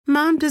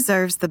Mom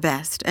deserves the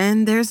best,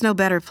 and there's no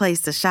better place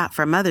to shop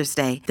for Mother's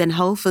Day than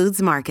Whole Foods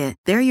Market.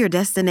 They're your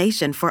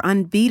destination for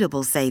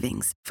unbeatable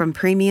savings, from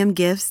premium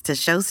gifts to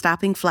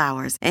show-stopping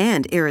flowers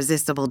and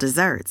irresistible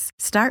desserts.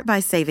 Start by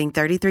saving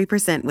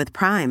 33% with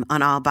Prime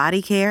on all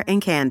body care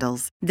and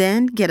candles.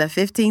 Then get a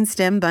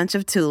 15-stem bunch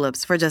of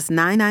tulips for just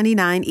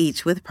 $9.99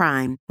 each with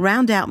Prime.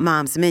 Round out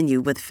Mom's menu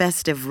with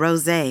festive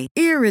rosé,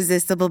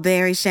 irresistible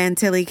berry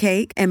chantilly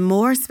cake, and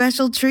more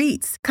special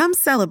treats. Come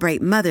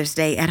celebrate Mother's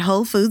Day at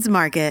Whole Foods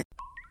Market.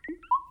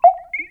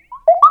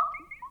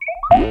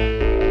 Bring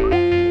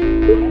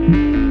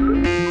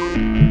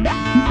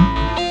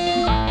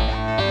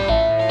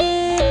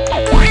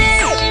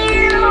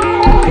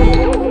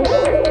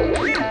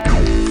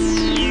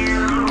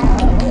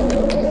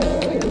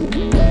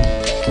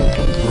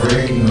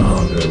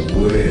on the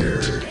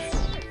weird.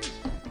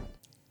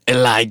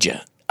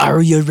 Elijah,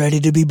 are you ready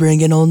to be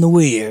bringing on the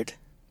weird?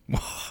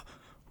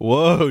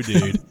 Whoa,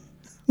 dude.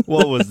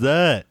 What was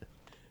that?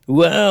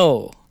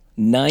 Well,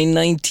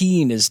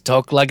 9/19 is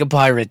Talk Like a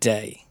Pirate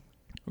Day.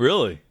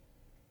 Really?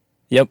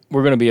 Yep,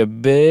 we're going to be a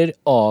bit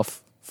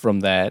off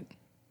from that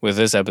with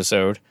this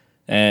episode.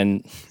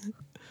 And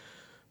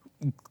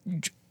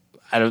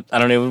I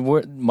don't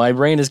even, my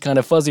brain is kind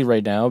of fuzzy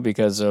right now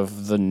because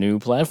of the new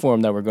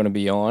platform that we're going to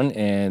be on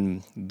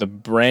and the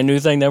brand new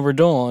thing that we're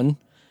doing.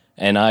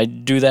 And I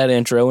do that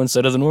intro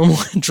instead of the normal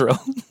intro.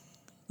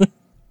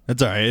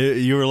 That's all right.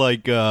 You were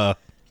like, what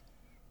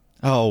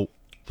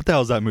the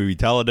hell is that movie?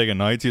 Talladega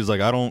Nights? He was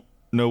like, I don't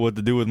know what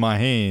to do with my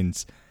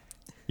hands.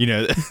 You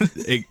know,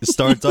 it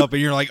starts up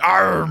and you're like,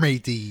 arr,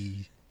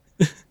 matey.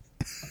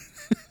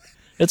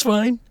 It's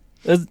fine.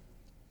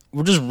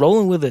 We're just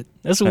rolling with it.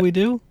 That's what we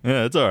do.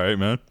 Yeah, it's all right,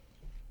 man.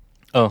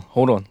 Oh,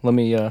 hold on. Let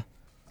me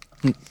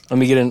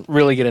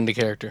really get into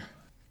character.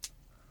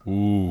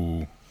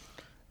 Ooh.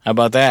 How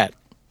about that?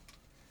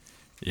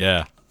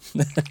 Yeah.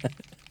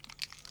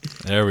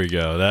 There we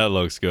go. That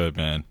looks good,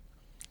 man.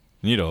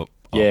 You need a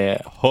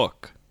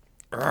hook.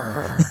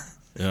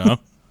 You know?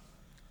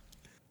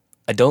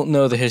 I don't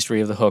know the history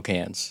of the hook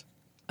hands.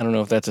 I don't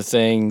know if that's a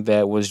thing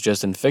that was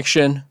just in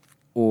fiction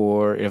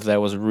or if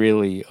that was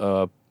really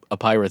a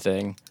pirate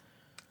thing.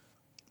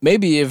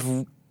 Maybe if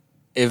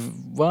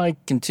I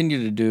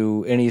continue to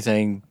do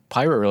anything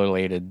pirate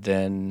related,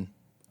 then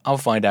I'll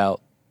find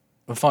out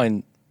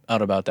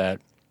about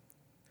that.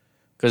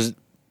 Because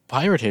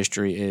pirate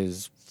history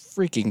is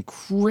freaking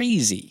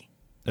crazy.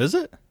 Is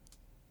it?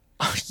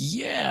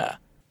 Yeah.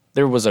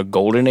 There was a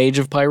golden age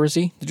of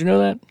piracy. Did you know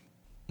that?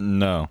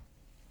 No.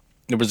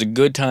 There was a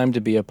good time to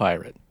be a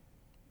pirate.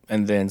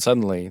 And then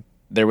suddenly,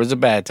 there was a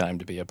bad time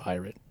to be a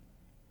pirate.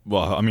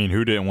 Well, I mean,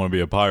 who didn't want to be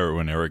a pirate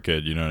when they were a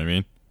kid? You know what I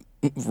mean?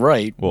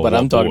 Right. Well, but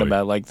I'm talking boy.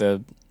 about like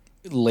the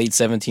late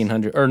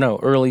 1700s, or no,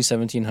 early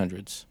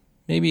 1700s.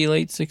 Maybe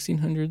late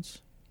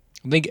 1600s.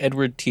 I think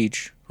Edward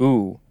Teach,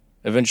 who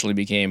eventually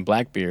became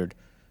Blackbeard,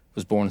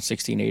 was born in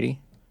 1680.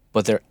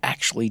 But they're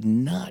actually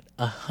not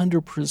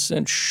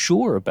 100%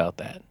 sure about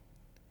that.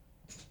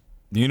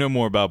 You know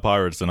more about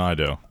pirates than I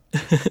do.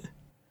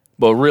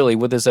 But really,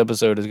 what this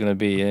episode is going to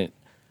be,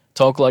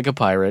 Talk Like a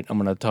Pirate. I'm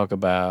going to talk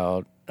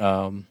about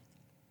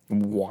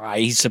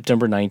why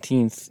September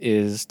 19th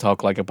is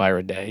Talk Like a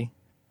Pirate Day.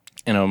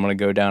 And I'm going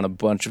to go down a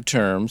bunch of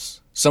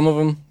terms. Some of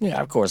them, yeah,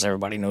 of course,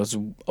 everybody knows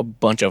a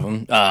bunch of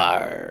them.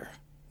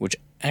 Which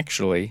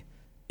actually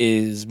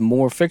is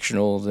more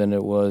fictional than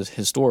it was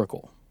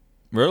historical.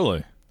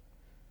 Really?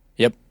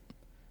 Yep.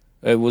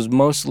 It was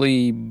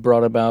mostly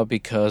brought about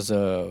because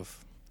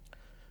of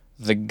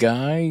the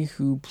guy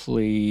who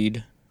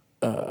played,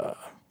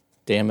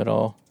 damn it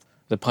all,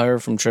 the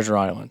pirate from Treasure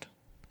Island.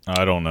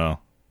 I don't know.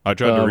 I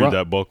tried to read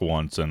that book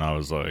once, and I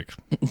was like...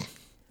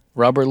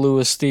 Robert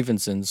Louis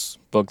Stevenson's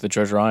book, The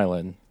Treasure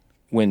Island.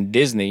 When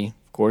Disney,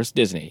 of course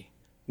Disney,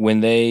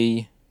 when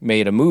they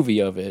made a movie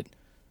of it,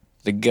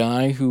 the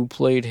guy who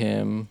played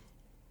him,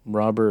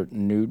 Robert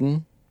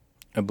Newton,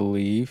 I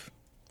believe,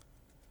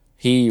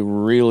 he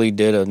really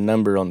did a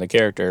number on the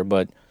character,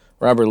 but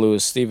Robert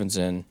Louis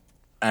Stevenson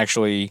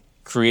actually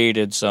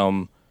created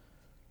some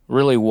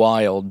really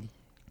wild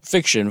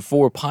fiction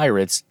for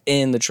pirates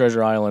in the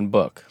Treasure Island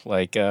book,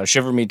 like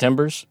Shiver Me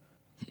Timbers.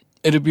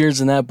 It appears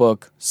in that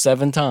book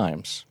 7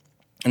 times.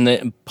 And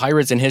the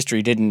pirates in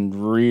history didn't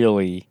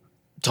really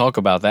talk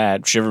about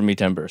that, Shiver Me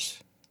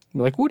Timbers.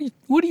 You're like, what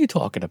are you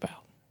talking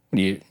about?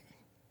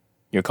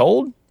 You're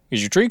cold?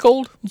 Is your tree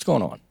cold? What's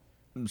going on?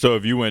 So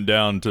if you went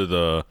down to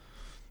the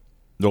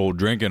old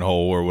drinking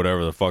hole or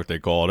whatever the fuck they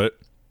called it,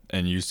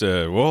 and you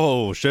said,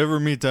 whoa, shiver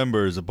me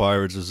timbers, the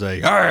pirates would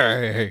say,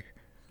 hey,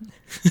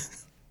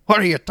 what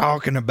are you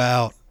talking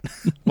about?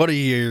 What are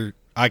you...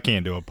 I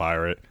can't do a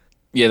pirate.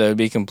 Yeah, they would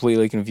be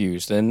completely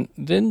confused. And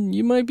then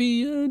you might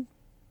be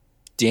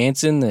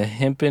dancing the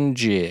hempen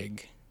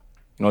jig.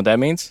 You know what that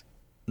means?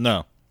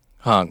 No.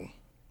 Hung.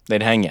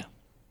 They'd hang you.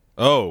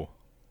 Oh.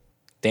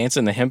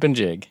 Dancing the hempen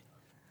jig.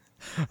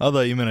 I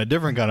thought you meant a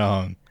different kind of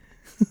hung.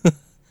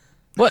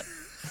 What?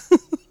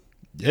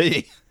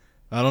 Hey,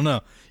 I don't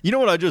know. You know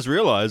what I just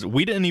realized?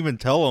 We didn't even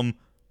tell them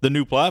the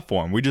new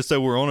platform. We just said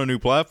we're on a new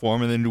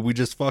platform, and then we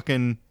just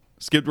fucking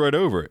skipped right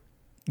over it.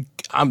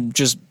 I'm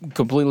just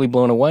completely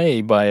blown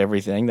away by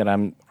everything that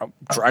I'm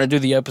trying to do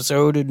the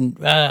episode.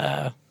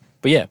 But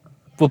yeah,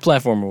 what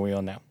platform are we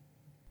on now?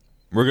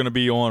 We're going to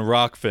be on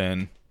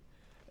Rockfin.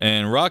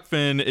 And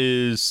Rockfin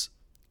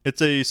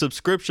it's a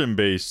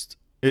subscription-based.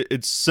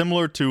 It's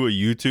similar to a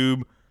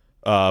YouTube,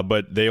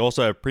 but they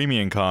also have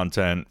premium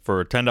content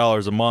for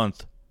 $10 a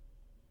month.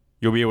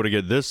 You'll be able to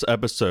get this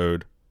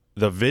episode,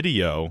 the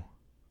video,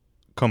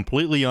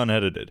 completely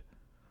unedited.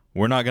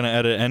 We're not going to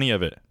edit any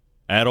of it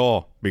at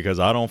all because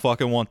I don't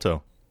fucking want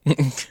to.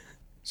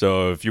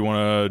 So if you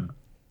want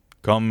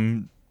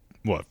to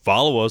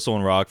follow us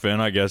on Rockfin,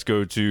 I guess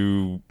go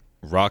to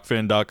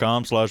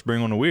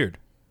rockfin.com/bringontheweird.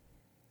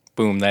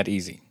 Boom, that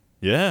easy.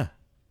 Yeah.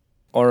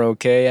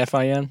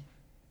 ROKFIN?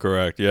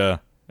 Correct, yeah.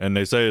 And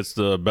they say it's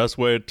the best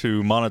way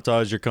to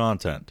monetize your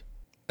content.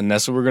 And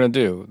that's what we're going to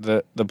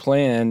do. The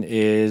plan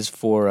is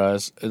for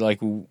us, like,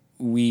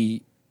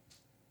 we've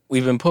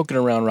been poking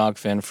around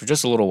Rockfin for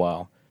just a little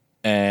while.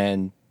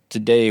 And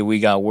today we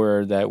got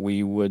word that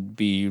we would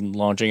be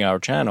launching our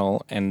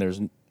channel, and there's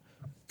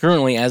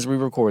currently, as we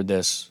record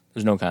this,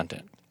 there's no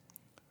content.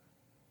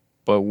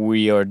 But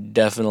we are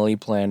definitely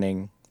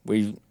planning.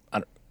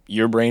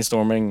 You're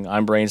brainstorming,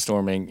 I'm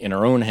brainstorming in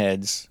our own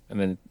heads, and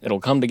then it'll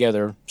come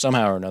together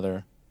somehow or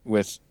another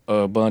with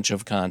a bunch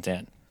of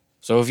content.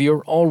 So if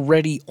you're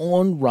already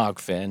on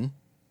Rockfin,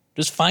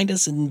 just find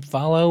us and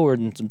follow or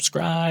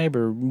subscribe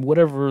or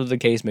whatever the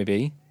case may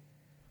be.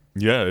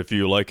 Yeah, if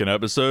you like an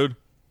episode,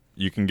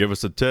 you can give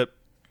us a tip.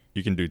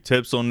 You can do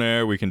tips on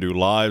there. We can do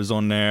lives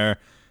on there.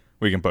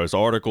 We can post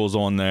articles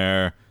on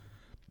there.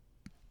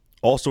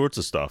 All sorts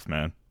of stuff,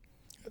 man.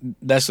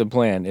 That's the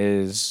plan,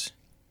 is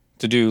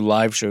to do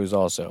live shows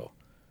also.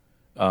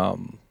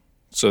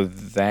 So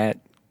that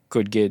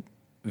could get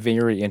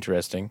very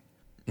interesting.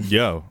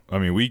 Yeah, I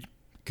mean, we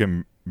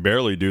can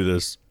barely do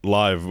this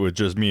live with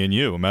just me and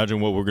you.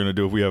 Imagine what we're going to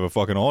do if we have a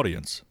fucking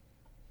audience.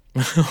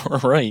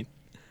 Right.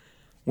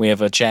 We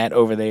have a chat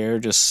over there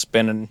just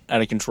spinning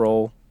out of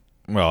control.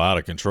 Well, out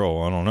of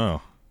control. I don't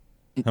know.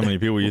 How many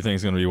people you think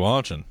is going to be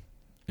watching?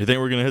 You think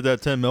we're going to hit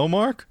that 10 mil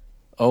mark?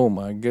 Oh,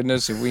 my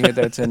goodness, if we hit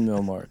that 10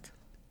 mil mark.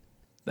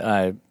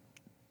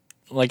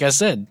 Like I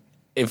said,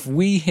 if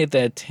we hit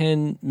that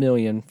 10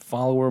 million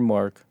follower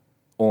mark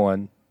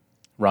on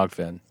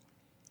Rockfin,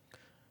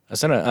 I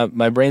said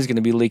my brain's going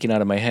to be leaking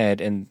out of my head,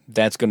 and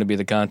that's going to be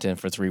the content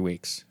for 3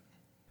 weeks.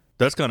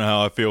 That's kind of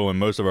how I feel in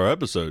most of our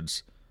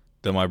episodes,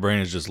 that my brain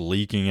is just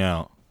leaking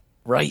out.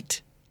 Right.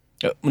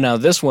 Now,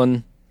 this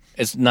one,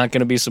 it's not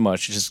going to be so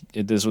much.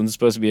 This one's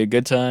supposed to be a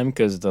good time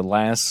because the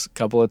last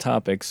couple of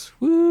topics,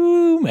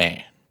 woo,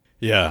 man.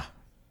 Yeah.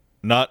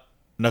 Not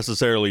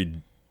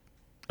necessarily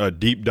a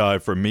deep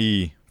dive for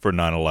me for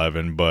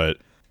 9/11, but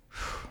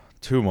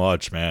too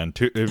much, man.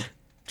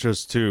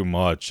 Just too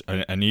much.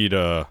 I need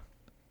a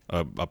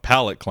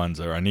palate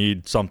cleanser. I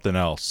need something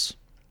else.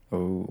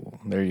 Oh,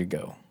 there you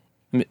go.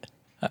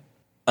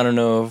 I don't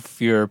know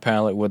if your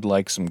palate would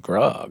like some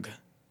grog.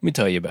 Let me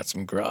tell you about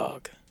some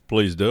grog.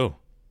 Please do.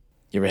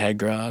 You ever had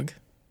grog?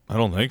 I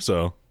don't think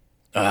so.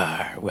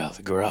 Well,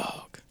 the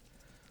grog.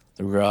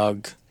 The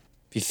grog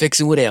be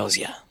fixing what ails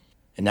ya.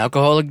 An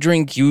alcoholic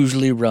drink,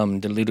 usually rum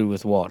diluted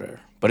with water.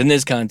 But in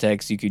this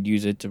context, you could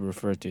use it to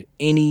refer to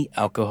any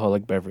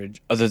alcoholic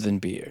beverage other than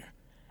beer.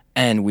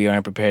 And we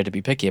aren't prepared to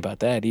be picky about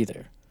that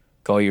either.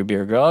 Call your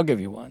beer grog if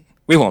you want.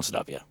 We won't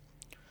stop you.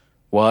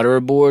 Water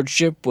aboard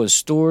ship was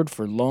stored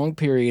for long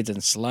periods in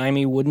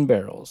slimy wooden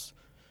barrels,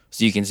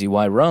 so you can see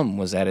why rum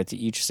was added to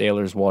each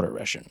sailor's water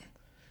ration,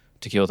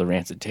 to kill the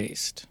rancid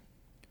taste.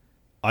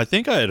 I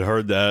think I had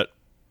heard that,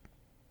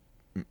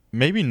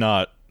 maybe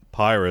not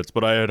pirates,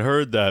 but I had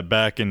heard that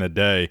back in the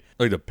day,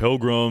 like the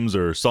Pilgrims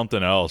or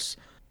something else,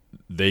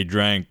 they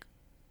drank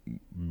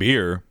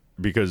beer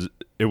because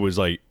it was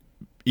like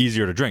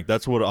easier to drink.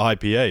 That's what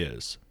IPA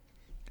is.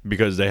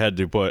 Because they had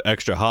to put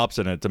extra hops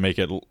in it to make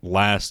it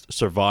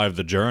survive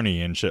the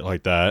journey and shit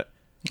like that.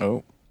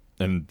 Oh.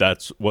 And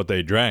that's what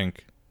they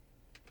drank.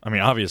 I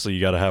mean, obviously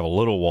you got to have a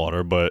little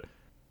water, but,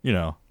 you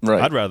know,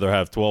 right. I'd rather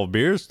have 12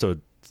 beers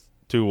to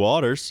 2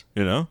 waters,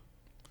 you know?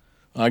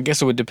 I guess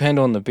it would depend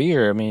on the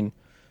beer. I mean,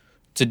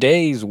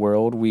 today's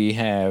world, we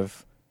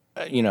have,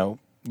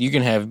 you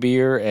can have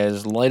beer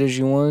as light as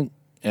you want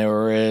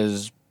or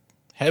as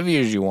heavy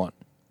as you want.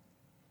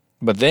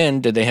 But then,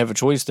 did they have a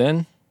choice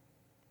then?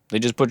 They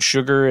just put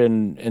sugar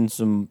and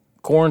some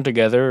corn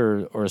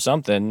together or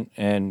something,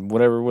 and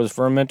whatever was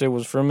fermented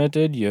was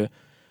fermented. If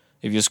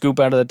you scoop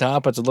out of the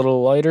top, it's a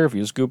little lighter. If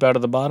you scoop out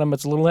of the bottom,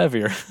 it's a little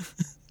heavier.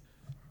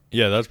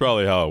 Yeah, that's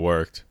probably how it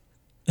worked.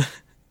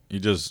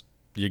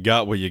 You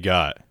got what you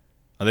got.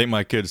 I think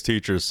my kids'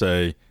 teachers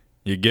say,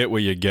 you get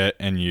what you get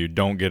and you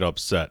don't get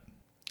upset.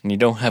 And you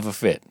don't have a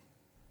fit.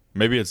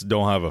 Maybe it's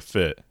don't have a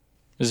fit.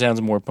 It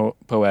sounds more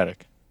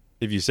poetic.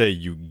 If you say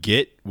you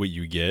get what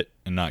you get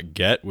and not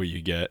get what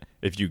you get,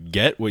 if you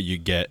get what you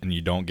get and you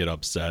don't get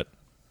upset,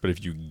 but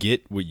if you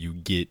get what you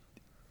get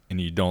and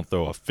you don't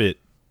throw a fit,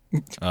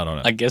 I don't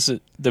know. I guess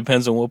it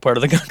depends on what part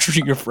of the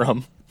country you're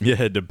from.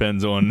 Yeah, it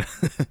depends on,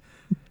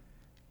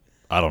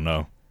 I don't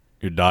know,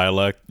 your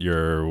dialect,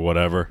 your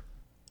whatever.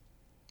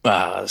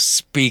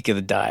 Speak of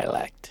the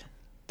dialect.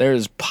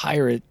 There's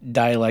pirate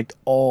dialect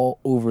all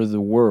over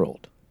the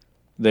world.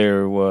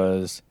 There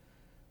was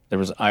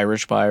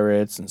Irish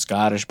pirates and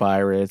Scottish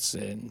pirates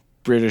and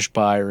British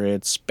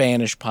pirates,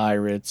 Spanish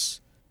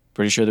pirates.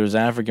 Pretty sure there was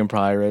African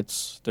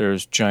pirates.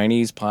 There's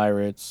Chinese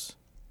pirates.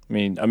 I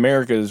mean,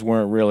 Americas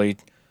weren't really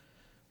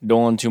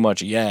doing too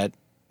much yet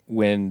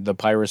when the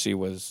piracy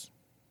was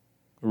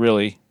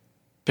really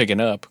picking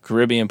up.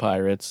 Caribbean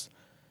pirates,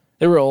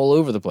 they were all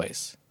over the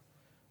place.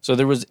 So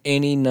there was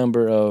any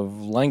number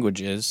of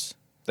languages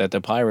that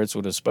the pirates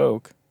would have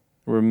spoke.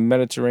 There were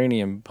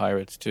Mediterranean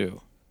pirates too.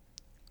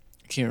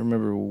 I can't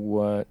remember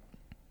what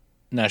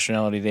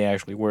nationality they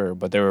actually were,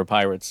 but there were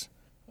pirates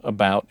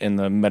about in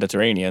the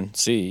Mediterranean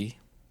Sea,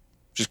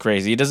 which is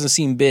crazy. It doesn't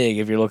seem big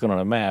if you're looking on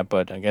a map,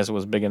 but I guess it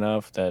was big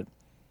enough that,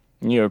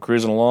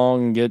 cruising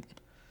along and get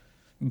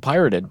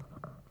pirated.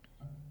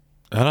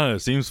 I don't know. It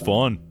seems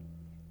fun.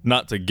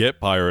 Not to get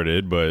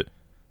pirated, but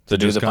To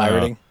do just the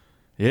pirating?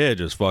 Yeah,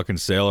 just fucking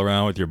sail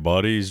around with your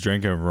buddies,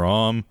 drinking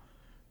rum,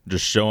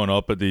 just showing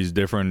up at these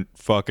different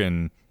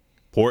fucking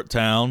port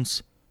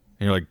towns.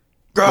 And you're like,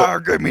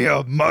 give me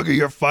a mug of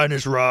your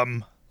finest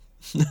rum.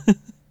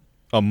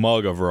 A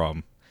mug of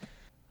rum.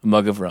 A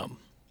mug of rum.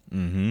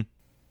 Mm-hmm.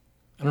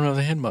 I don't know if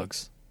they had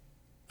mugs.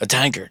 A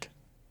tankard.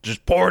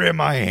 Just pour it in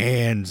my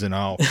hands and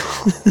I'll...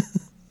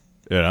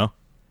 You know?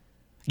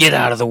 Get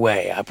out of the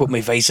way. I put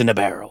my face in a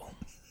barrel.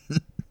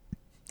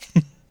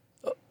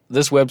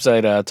 This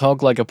website,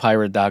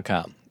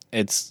 talklikeapirate.com.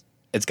 It's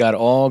got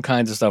all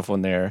kinds of stuff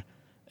on there.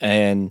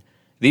 And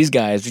these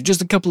guys are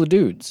just a couple of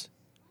dudes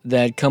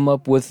that come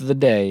up with the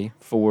day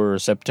for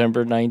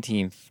September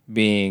 19th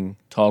being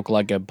Talk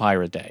Like a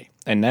Pirate Day.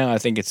 And now I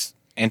think it's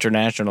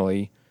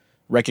internationally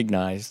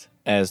recognized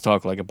as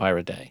Talk Like a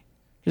Pirate Day.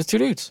 Just two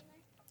dudes.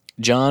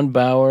 John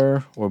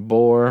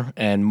Boer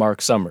and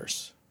Mark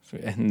Summers.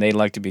 And they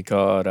like to be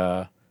called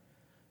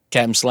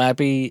Captain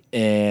Slappy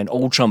and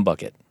Old Chum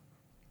Bucket.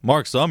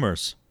 Mark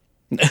Summers.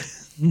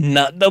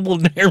 Not Double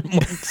Dare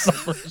Mark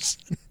Summers.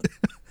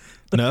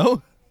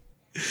 No?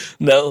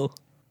 No.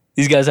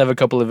 These guys have a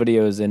couple of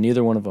videos, and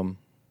neither one of them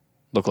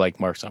look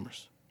like Mark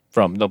Summers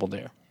from Double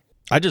Dare.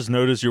 I just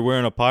noticed you're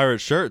wearing a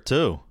pirate shirt,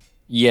 too.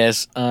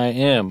 Yes, I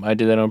am. I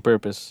did that on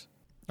purpose.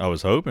 I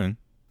was hoping.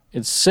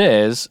 It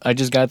says, I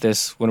just got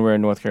this when we were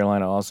in North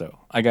Carolina also.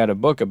 I got a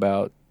book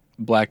about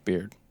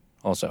Blackbeard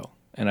also,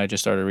 and I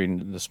just started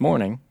reading it this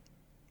morning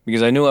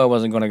because I knew I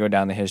wasn't going to go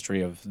down the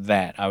history of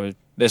that.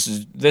 This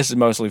is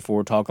mostly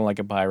for talking like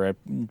a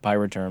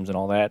pirate terms and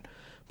all that.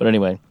 But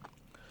anyway,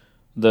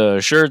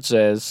 the shirt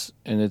says,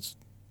 and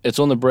it's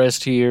on the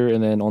breast here,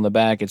 and then on the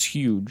back it's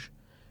huge.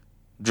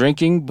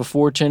 Drinking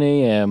before 10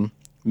 a.m.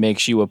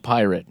 makes you a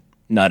pirate,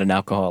 not an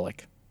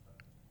alcoholic.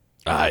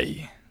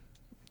 Aye.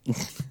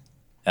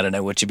 I don't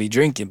know what you be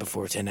drinking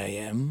before 10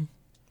 a.m.,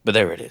 but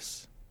there it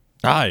is.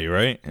 Aye,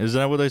 right? Isn't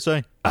that what they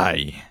say?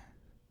 Aye.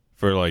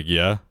 For like,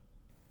 yeah?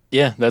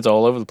 Yeah, that's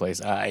all over the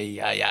place.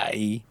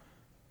 Aye.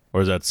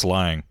 Or is that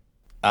slang?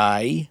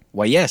 Aye.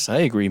 Why, yes, I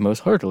agree most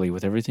heartily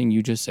with everything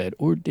you just said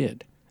or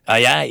did.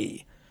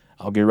 Aye.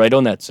 I'll get right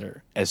on that,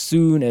 sir, as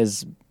soon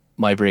as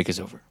my break is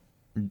over.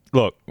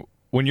 Look,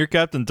 when your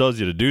captain tells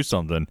you to do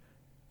something,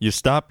 you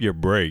stop your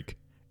break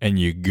and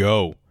you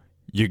go.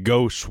 You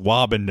go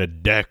swabbing the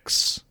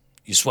decks.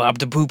 You swab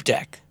the poop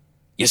deck.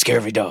 You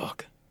scurvy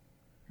dog.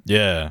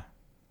 Yeah.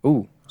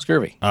 Ooh,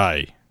 scurvy.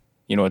 Aye.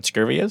 You know what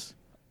scurvy is?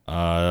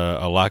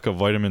 A lack of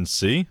vitamin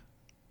C?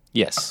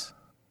 Yes.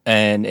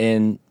 And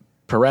in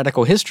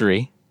piratical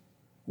history,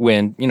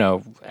 when,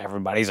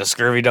 everybody's a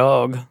scurvy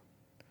dog,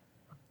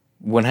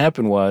 what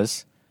happened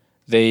was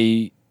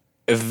there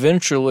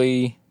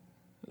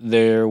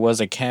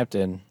was a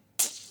captain.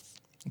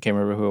 I can't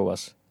remember who it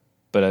was,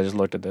 but I just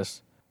looked at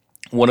this.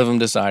 One of them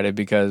decided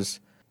because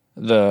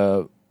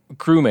the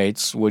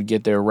crewmates would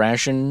get their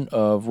ration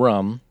of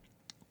rum,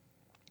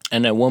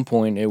 and at one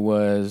point it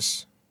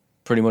was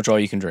pretty much all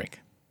you can drink.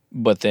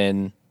 But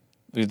then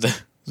the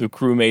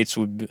crewmates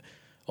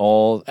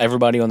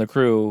everybody on the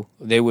crew,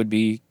 they would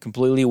be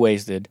completely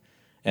wasted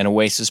and a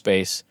waste of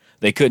space.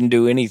 They couldn't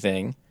do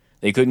anything.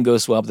 They couldn't go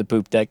swab the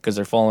poop deck because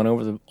they're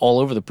falling all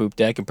over the poop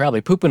deck and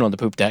probably pooping on the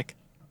poop deck.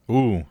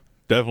 Ooh,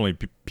 definitely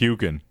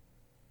puking.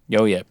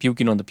 Oh yeah,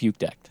 puking on the puke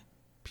deck.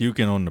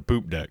 Puking on the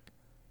poop deck.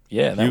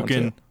 Yeah, that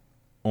puking one too.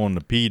 On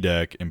the pee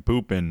deck and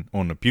pooping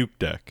on the puke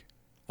deck.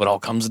 What all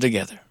comes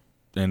together.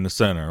 In the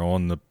center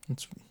on the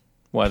That's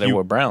why they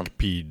wore brown.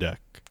 pee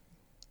deck.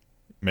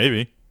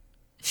 Maybe.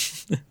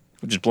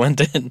 Would just blend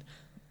in.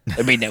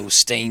 There'd be no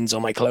stains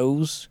on my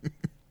clothes.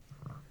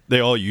 They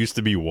all used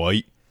to be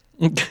white.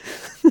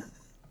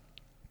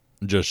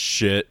 Just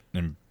shit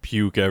and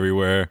puke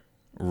everywhere.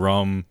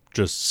 Rum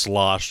just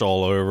sloshed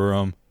all over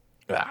them.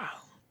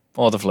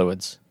 All the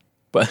fluids.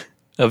 But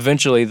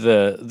eventually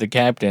the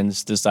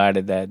captains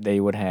decided that they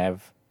would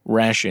have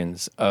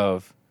rations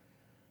of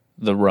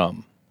the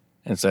rum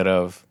instead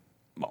of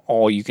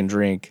all you can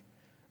drink,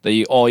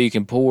 all you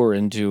can pour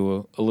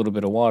into a little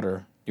bit of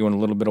water. You want a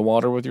little bit of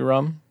water with your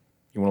rum?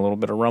 You want a little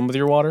bit of rum with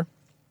your water?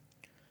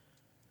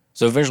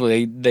 So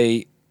eventually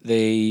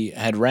they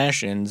had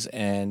rations,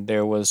 and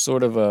there was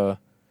sort of a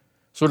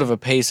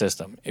pay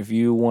system. If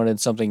you wanted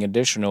something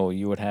additional,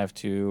 you would have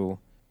to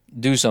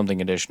do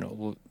something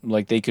additional.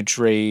 Like they could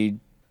trade.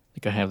 I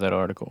think I have that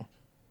article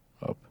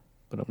up,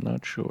 but I'm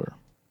not sure.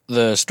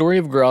 The story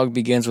of grog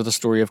begins with a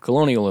story of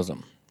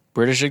colonialism,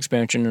 British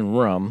expansion in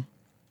rum.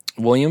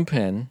 William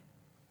Penn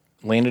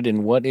landed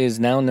in what is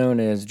now known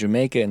as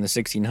Jamaica in the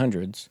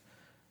 1600s.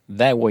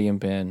 That William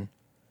Penn,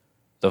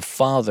 the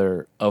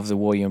father of the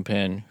William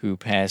Penn who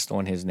passed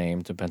on his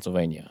name to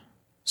Pennsylvania.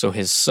 So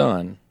his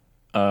son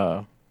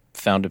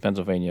founded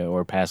Pennsylvania,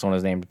 or passed on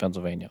his name to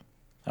Pennsylvania.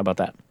 How about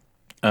that?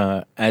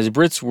 As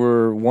Brits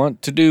were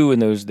wont to do in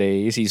those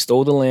days, he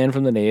stole the land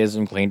from the natives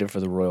and claimed it for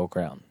the royal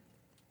crown.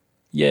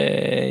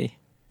 Yay.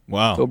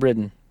 Wow. Go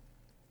Britain.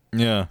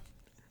 Yeah.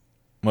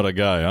 What a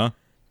guy, huh?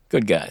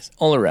 Good guys,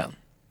 all around.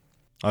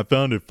 I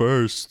found it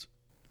first.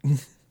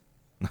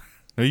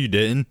 No, you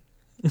didn't.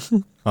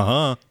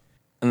 Uh-huh.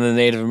 And the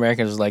Native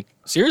Americans was like,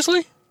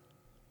 seriously?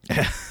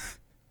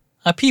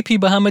 I pee-pee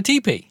behind my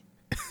teepee.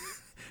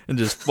 And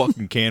just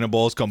fucking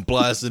cannonballs come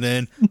blasting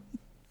in.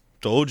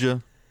 Told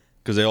you.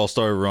 Because they all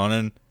started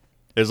running.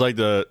 It's like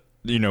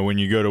when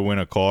you go to win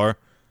a car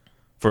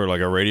for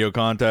like a radio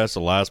contest,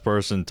 the last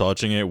person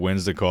touching it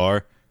wins the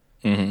car.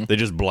 Mm-hmm. They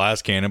just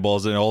blast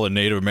cannonballs in, all the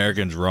Native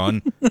Americans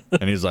run.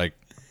 And he's like,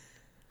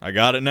 I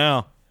got it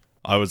now.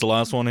 I was the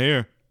last one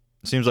here.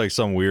 Seems like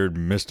some weird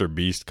Mr.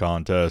 Beast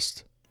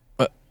contest.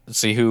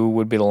 See who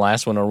would be the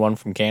last one to run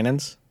from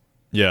cannons?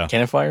 Yeah.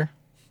 Cannon fire?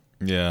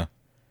 Yeah.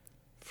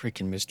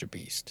 Freaking Mr.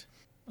 Beast.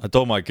 I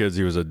told my kids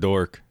he was a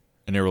dork.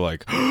 And they were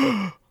like,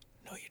 No,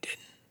 you didn't.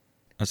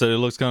 I said, it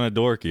looks kind of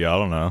dorky. I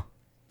don't know.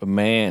 But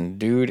man,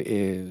 dude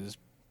is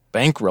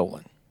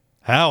bankrolling.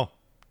 How?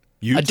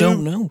 I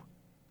don't know.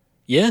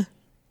 Yeah.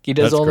 He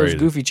does That's all crazy. those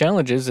goofy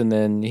challenges, and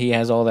then he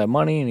has all that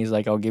money, and he's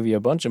like, I'll give you a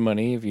bunch of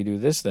money if you do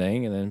this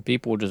thing. And then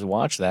people just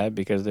watch that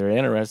because they're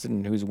interested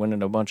in who's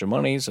winning a bunch of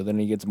money, so then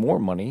he gets more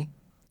money.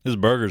 His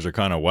burgers are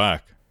kind of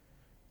whack.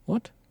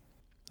 What?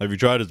 Have you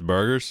tried his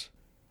burgers?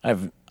 I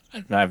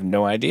have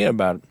no idea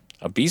about it.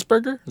 A Beast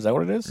Burger? Is that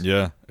what it is?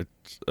 Yeah.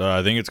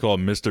 I think it's called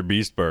Mr.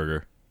 Beast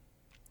Burger.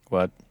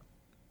 What?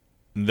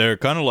 They're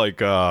kind of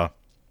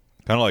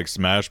like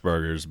smash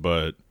burgers,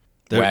 but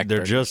Whack they're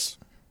burgers. just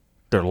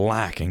they're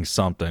lacking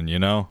something, you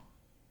know,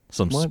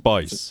 some What?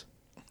 spice.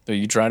 So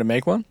you try to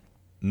make one?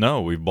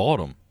 No, we bought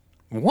them.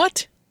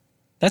 What?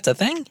 That's a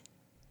thing?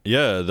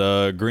 Yeah,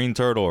 the Green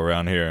Turtle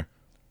around here,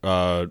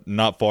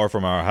 not far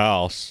from our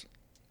house,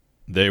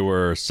 they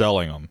were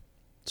selling them.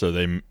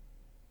 So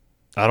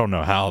I don't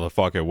know how the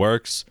fuck it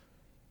works,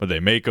 but they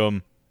make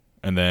them,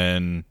 and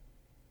then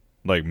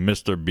like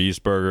Mr.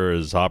 Beast Burger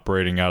is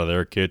operating out of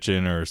their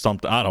kitchen or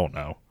something. I don't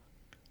know.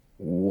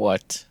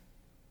 What?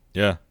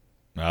 Yeah,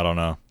 I don't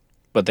know.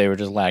 But they were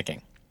just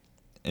lacking.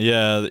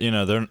 Yeah,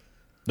 they're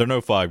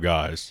no Five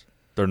Guys.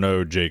 They're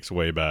no Jake's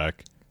Way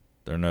Back.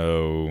 They're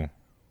no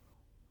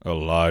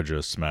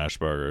Elijah Smash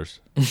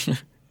Burgers.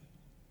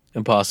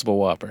 Impossible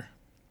Whopper.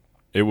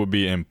 It would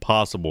be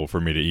impossible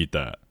for me to eat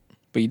that.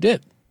 But you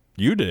did.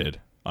 You did.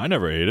 I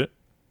never ate it.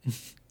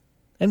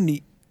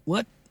 And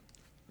what?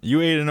 You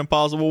ate an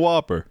Impossible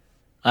Whopper.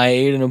 I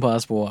ate an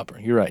Impossible Whopper.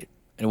 You're right.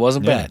 It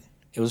wasn't Yeah. bad.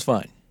 It was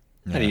fine.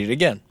 Yeah. I'd eat it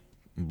again.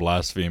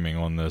 Blaspheming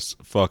on this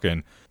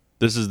fucking...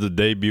 This is the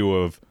debut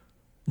of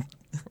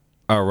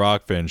our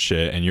Rockfin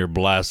shit, and you're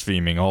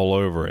blaspheming all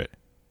over it.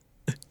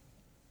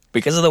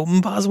 Because of the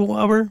Impossible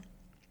Whopper?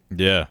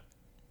 Yeah.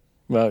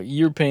 Well,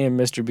 you're paying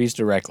Mr. Beast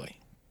directly.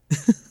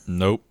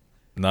 Nope.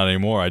 Not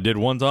anymore. I did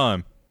one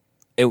time.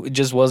 It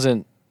just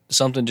wasn't...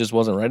 Something just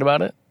wasn't right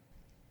about it?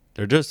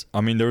 There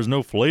was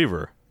no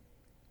flavor.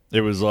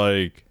 It was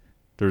like,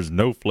 there's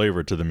no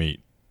flavor to the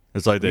meat.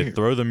 It's like they Weird.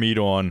 throw the meat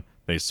on,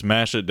 they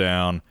smash it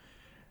down,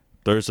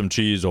 throw some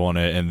cheese on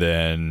it, and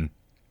then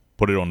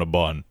put it on the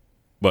bun.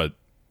 But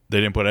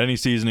they didn't put any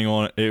seasoning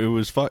on it. It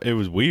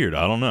was weird.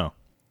 I don't know.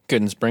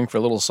 Couldn't spring for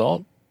a little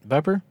salt?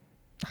 Pepper?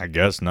 I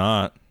guess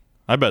not.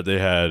 I bet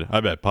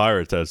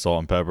Pirates had salt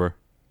and pepper.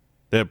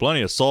 They had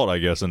plenty of salt, I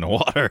guess, in the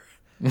water.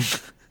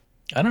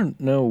 I don't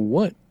know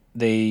what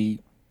they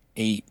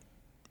ate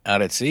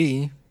out at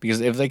sea.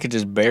 Because if they could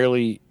just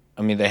barely...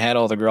 I mean, they had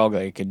all the grog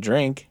they could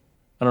drink.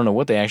 I don't know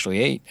what they actually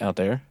ate out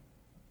there.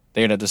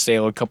 They'd have to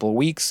sail a couple of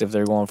weeks if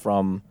they're going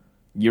from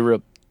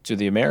Europe to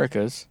the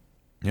Americas.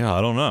 Yeah,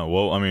 I don't know.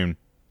 Well, I mean,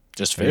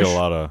 Just they fish. get a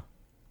lot of...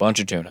 Bunch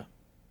of tuna.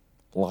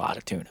 A lot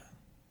of tuna.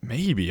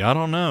 Maybe. I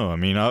don't know. I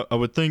mean, I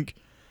would think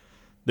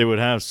they would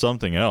have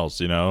something else,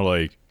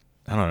 like,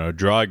 I don't know,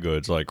 dry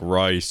goods like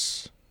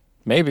rice.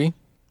 Maybe.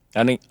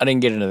 I didn't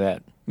get into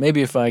that.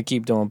 Maybe if I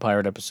keep doing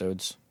pirate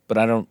episodes. But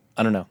I don't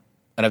know.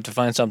 I'd have to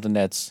find something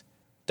that's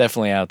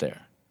definitely out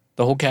there.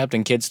 The whole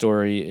Captain Kidd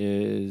story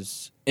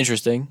is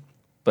interesting,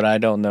 but I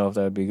don't know if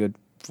that would be good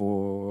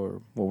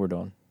for what we're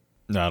doing.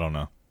 I don't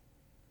know.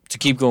 To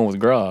keep going with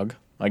grog,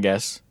 I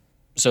guess.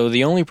 So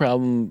the only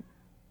problem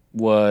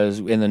was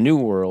in the New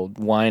World,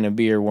 wine and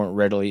beer weren't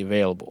readily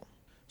available.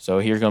 So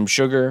here comes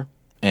sugar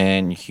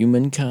and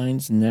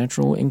humankind's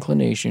natural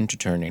inclination to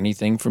turn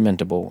anything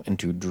fermentable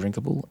into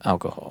drinkable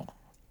alcohol.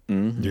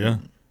 Yeah,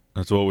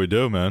 that's what we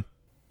do, man.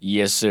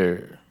 Yes,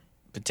 sir.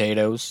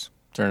 Potatoes,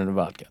 turn into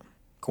vodka.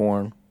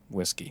 Corn,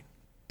 whiskey.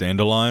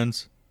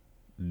 Dandelions,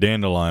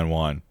 dandelion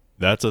wine.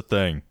 That's a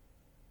thing.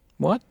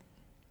 What?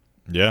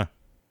 Yeah.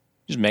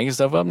 Just making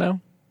stuff up now?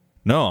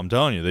 No, I'm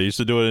telling you, they used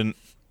to do it in,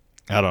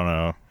 I don't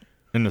know,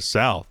 in the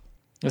South.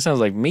 That sounds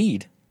like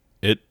mead.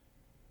 It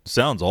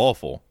sounds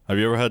awful. Have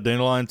you ever had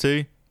dandelion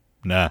tea?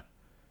 Nah.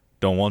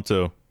 Don't want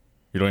to.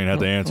 You don't even have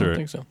to I answer don't it.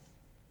 think so.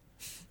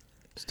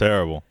 It's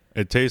terrible.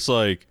 It tastes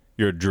like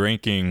you're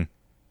drinking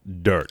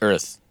dirt.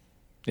 Earth.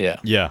 Yeah.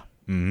 Yeah.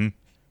 Mm-hmm.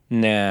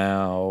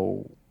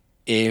 Now,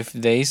 if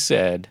they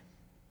said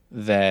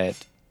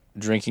that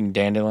drinking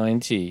dandelion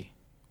tea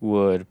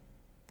would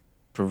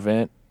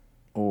prevent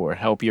or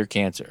help your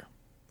cancer,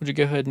 would you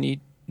go ahead and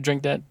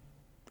drink that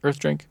earth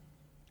drink?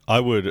 I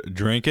would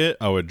drink it.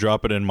 I would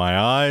drop it in my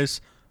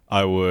eyes.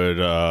 I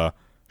would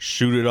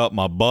shoot it up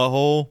my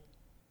butthole.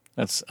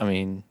 That's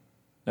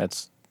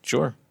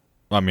sure.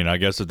 I mean, I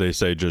guess if they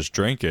say just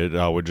drink it,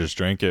 I would just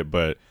drink it,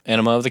 but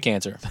Enema of the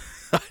cancer.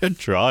 I'd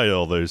try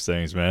all those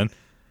things, man.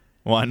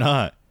 Why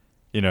not?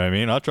 You know what I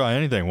mean? I'll try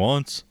anything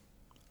once.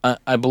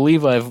 I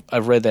believe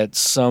I've read that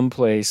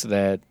someplace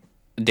that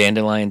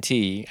dandelion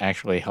tea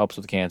actually helps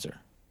with cancer.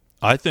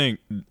 I think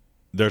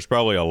there's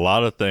probably a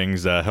lot of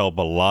things that help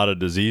a lot of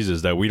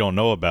diseases that we don't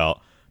know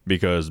about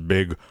because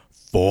big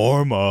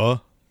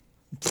pharma.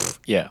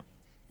 Yeah.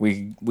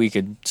 We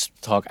could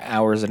talk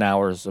hours and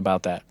hours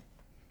about that.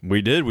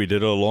 We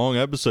did a long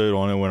episode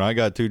on it when I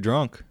got too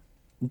drunk.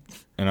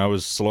 And I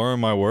was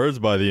slurring my words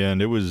by the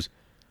end. It was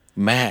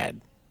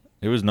Mad.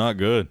 not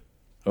good.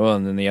 Oh,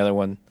 and then the other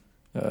one,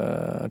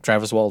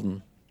 Travis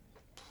Walton.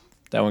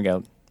 That one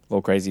got a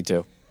little crazy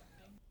too.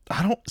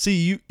 I don't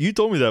see you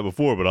told me that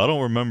before, but I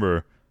don't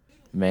remember.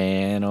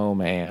 Man, oh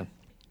man.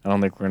 I don't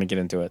think we're going to get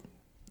into it.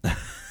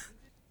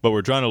 But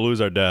we're trying to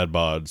lose our dad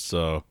bods,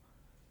 so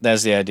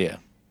That's the idea.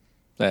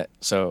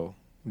 So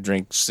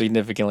drink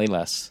significantly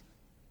less.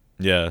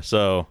 yeah,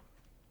 so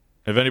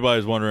if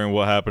anybody's wondering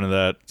what happened to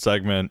that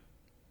segment,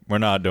 we're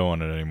not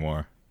doing it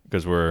anymore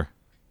because we're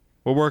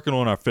working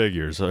on our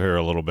figures here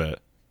a little bit. A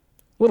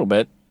little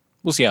bit.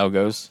 We'll see how it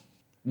goes.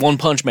 One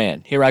Punch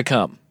Man, here I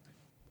come.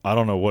 I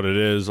don't know what it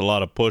is. A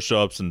lot of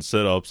push-ups and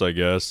sit-ups, I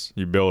guess.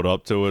 You build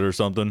up to it or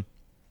something.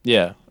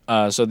 Yeah.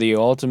 So the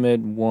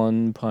ultimate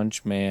One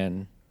Punch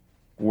Man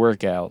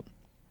workout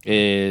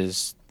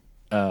is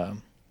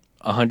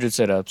 100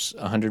 sit-ups,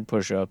 100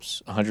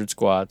 push-ups, 100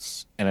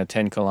 squats, and a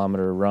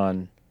 10-kilometer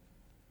run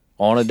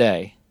on a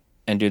day,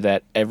 and do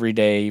that every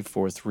day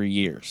for 3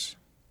 years.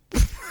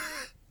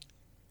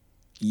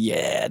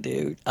 Yeah,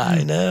 dude.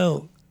 I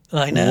know.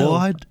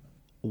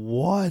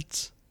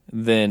 What?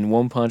 Then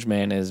One Punch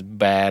Man is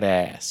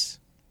badass.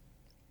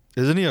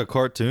 Isn't he a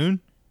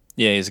cartoon?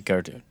 Yeah, he's a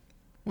cartoon.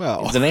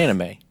 Well, It's an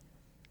anime.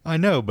 I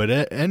know, but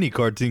any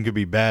cartoon could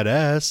be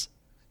badass.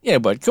 Yeah,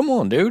 but come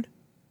on, dude.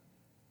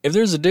 If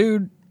there's a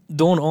dude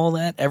doing all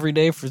that every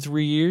day for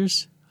 3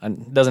 years,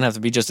 it doesn't have to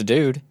be just a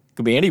dude. It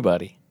could be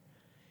anybody.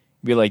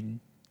 Be like,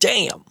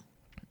 damn.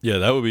 Yeah,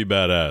 that would be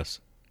badass.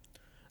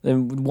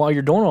 Then while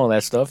you're doing all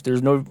that stuff,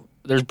 there's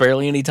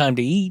barely any time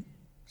to eat.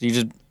 So you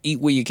just eat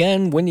what you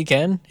can when you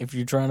can if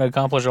you're trying to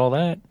accomplish all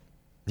that.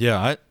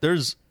 Yeah,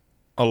 there's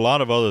a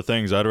lot of other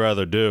things I'd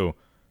rather do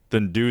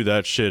than do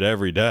that shit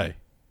every day.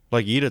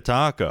 Like eat a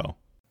taco.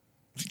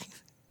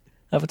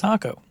 Have a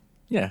taco.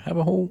 Yeah, have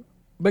a whole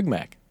Big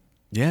Mac.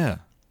 Yeah.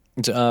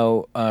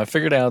 So I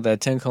figured out that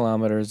 10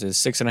 kilometers is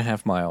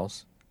 6.5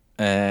 miles.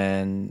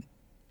 And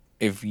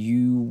if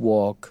you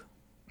walk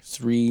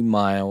 3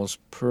 miles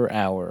per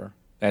hour,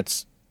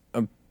 that's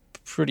a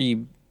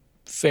pretty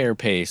fair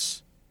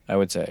pace, I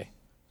would say.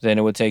 Then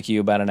it would take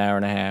you about an hour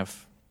and a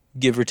half,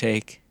 give or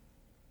take,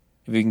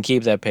 if you can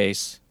keep that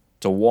pace,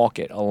 to walk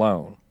it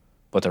alone.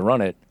 But to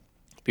run it,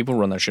 people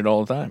run that shit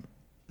all the time.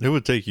 It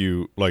would take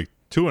you like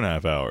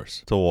 2.5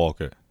 hours to walk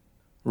it.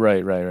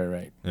 Right.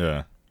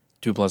 Yeah.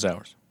 2+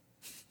 hours.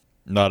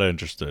 Not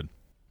interested.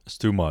 It's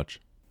too much.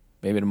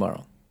 Maybe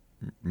tomorrow.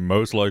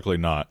 Most likely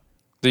not.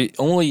 The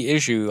only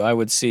issue I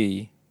would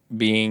see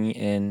being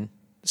in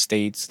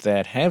states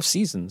that have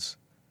seasons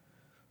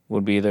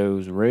would be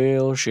those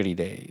real shitty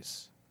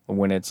days.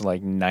 When it's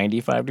like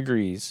 95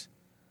 degrees,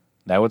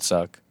 that would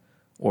suck.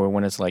 Or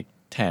when it's like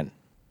 10.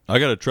 I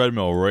got a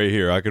treadmill right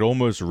here. I could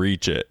almost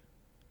reach it.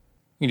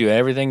 You can do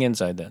everything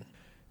inside then.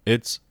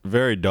 It's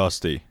very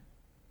dusty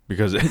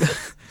because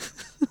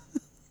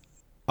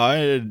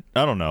I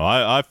don't know.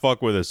 I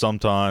fuck with it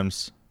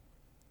sometimes,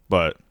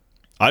 but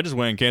I just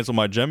went and canceled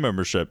my gym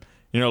membership.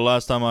 You know,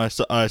 last time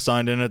I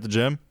signed in at the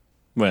gym,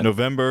 When?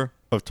 November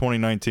of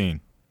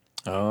 2019.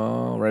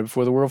 Oh, right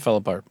before the world fell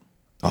apart.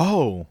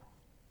 Oh,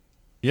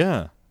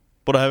 yeah,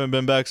 but I haven't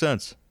been back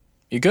since.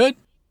 You good?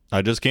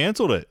 I just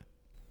canceled it.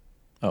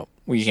 Oh,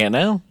 well, you can't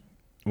now?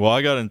 Well,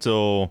 I got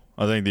until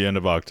I think the end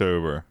of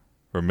October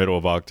or middle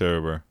of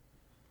October.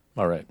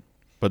 All right.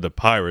 But the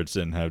pirates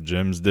didn't have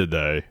gyms, did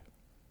they?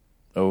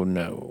 Oh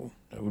no.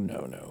 Oh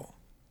no.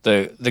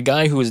 The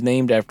guy who was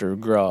named after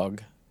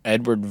Grog,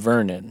 Edward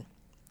Vernon,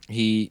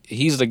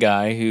 he's the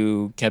guy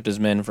who kept his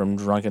men from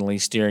drunkenly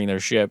steering their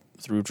ship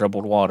through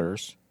troubled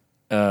waters.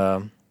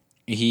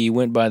 He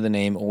went by the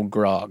name Old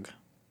Grog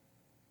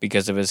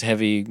because of his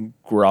heavy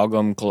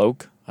groggum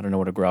cloak. I don't know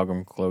what a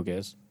groggum cloak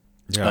is.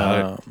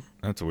 Yeah,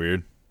 that's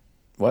weird.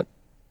 What?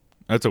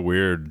 That's a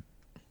weird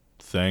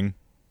thing.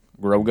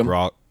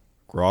 Groggum?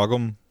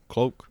 Groggum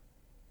cloak?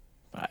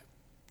 I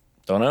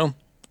don't know.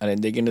 I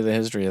didn't dig into the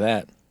history of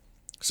that.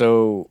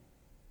 So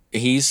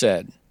he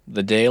said,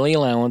 the daily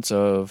allowance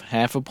of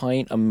half a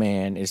pint a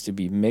man is to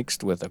be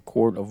mixed with a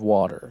quart of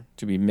water,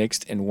 to be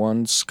mixed in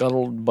one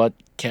scuttled butt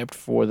kept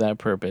for that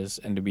purpose,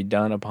 and to be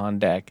done upon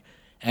deck,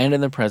 and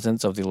in the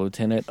presence of the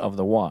lieutenant of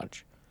the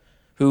watch,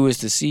 who is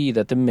to see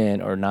that the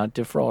men are not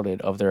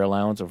defrauded of their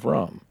allowance of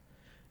rum.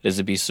 It is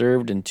to be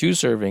served in 2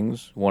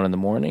 servings, one in the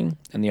morning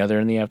and the other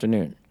in the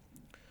afternoon.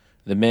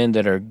 The men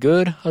that are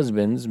good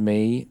husbands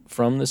may,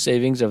 from the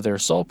savings of their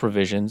salt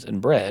provisions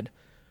and bread,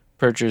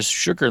 purchase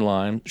sugar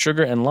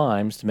and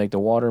limes to make the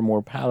water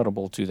more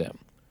palatable to them.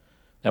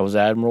 That was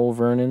Admiral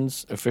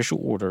Vernon's official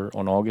order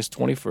on August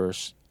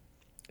 21st,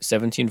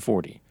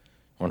 1740,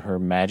 on Her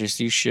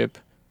Majesty's ship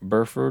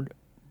Burford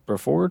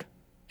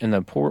in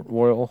the Port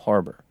Royal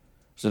Harbor.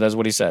 So that's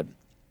what he said.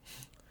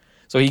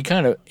 So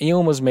he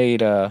almost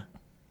made a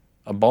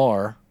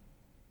bar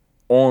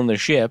on the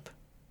ship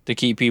to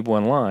keep people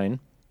in line.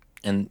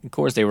 And, of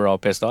course, they were all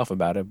pissed off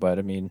about it. But,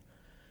 I mean,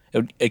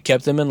 it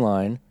kept them in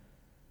line.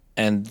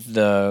 And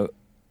the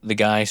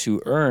guys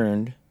who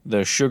earned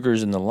the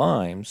sugars and the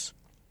limes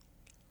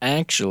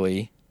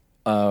actually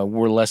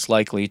were less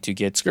likely to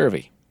get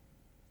scurvy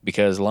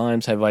because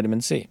limes have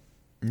vitamin C.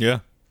 Yeah.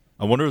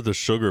 I wonder if the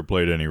sugar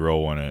played any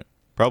role in it.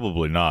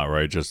 Probably not,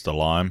 right? Just the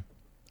lime?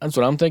 That's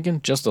what I'm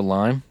thinking, just the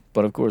lime.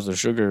 But, of course, the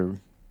sugar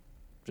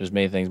just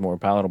made things more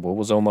palatable. It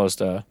was almost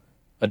a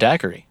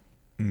daiquiri.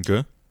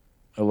 Okay.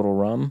 A little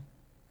rum,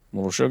 a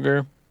little sugar,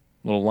 a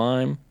little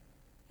lime,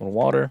 a little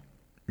water.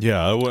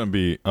 Yeah, I wouldn't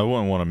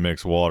want to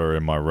mix water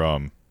in my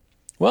rum.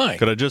 Why?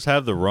 Could I just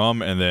have the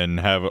rum and then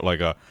have it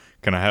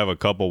can I have a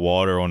cup of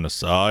water on the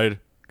side?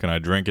 Can I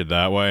drink it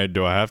that way?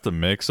 Do I have to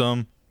mix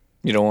them?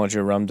 You don't want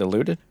your rum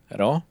diluted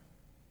at all?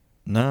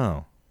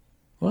 No.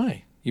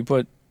 Why? You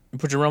put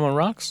your rum on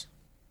rocks?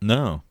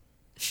 No.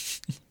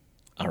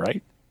 All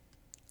right.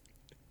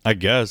 I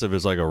guess if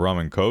it's like a rum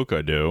and coke,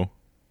 I do.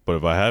 But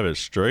if I have it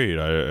straight,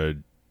 I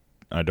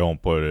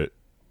don't put it.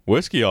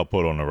 Whiskey I'll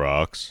put on the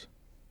rocks.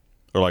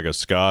 Or like a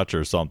scotch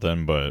or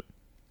something, but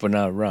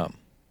not rum.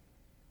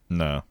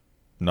 No.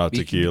 Not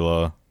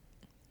tequila.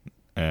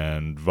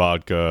 And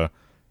vodka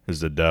is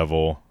the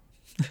devil.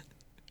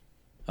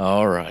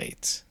 All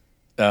right.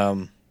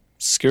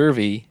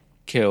 Scurvy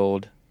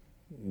killed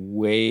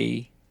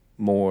way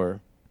more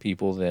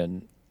people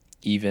than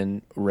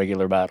even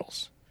regular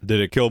battles. Did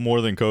it kill more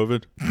than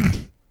COVID?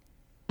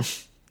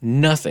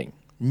 Nothing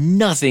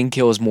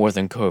kills more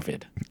than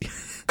COVID.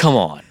 Come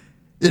on.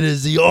 It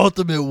is the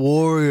ultimate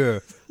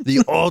warrior,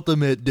 the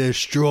ultimate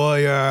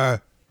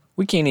destroyer.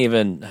 We can't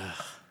even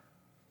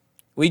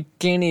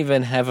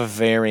have a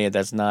variant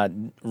that's not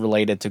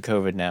related to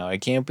COVID now.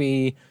 It can't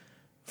be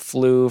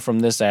flu from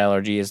this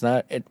allergy. It's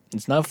not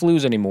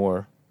flus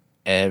anymore.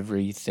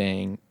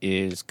 Everything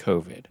is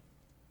COVID.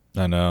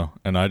 I know.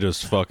 And I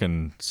just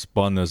fucking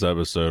spun this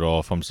episode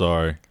off. I'm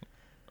sorry.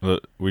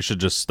 We should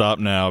just stop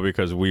now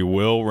because we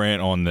will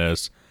rant on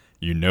this.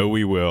 You know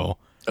we will.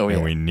 Oh, yeah.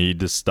 And we need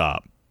to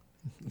stop.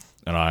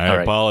 And I All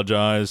right.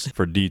 apologize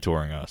for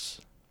detouring us.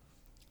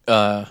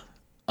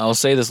 I'll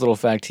say this little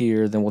fact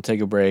here, then we'll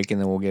take a break, and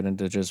then we'll get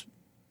into just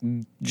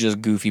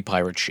goofy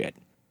pirate shit.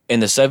 In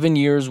the 7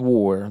 Years'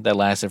 War that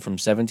lasted from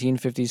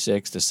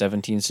 1756 to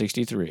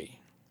 1763,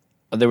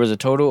 there was a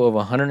total of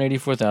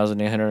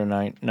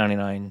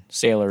 184,899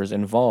 sailors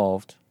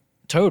involved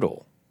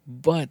total,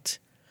 but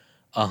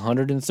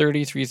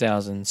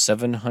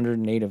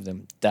 133,708 of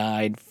them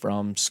died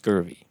from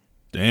scurvy.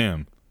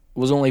 Damn. It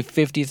was only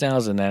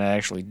 50,000 that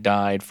actually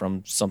died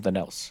from something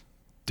else.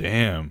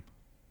 Damn.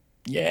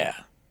 Yeah.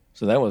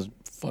 So that was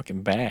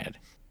fucking bad.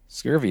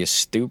 Scurvy is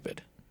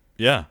stupid.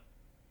 Yeah.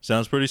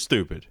 Sounds pretty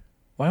stupid.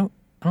 Well,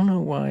 I don't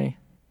know why.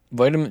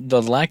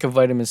 The lack of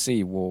vitamin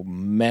C will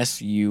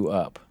mess you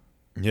up.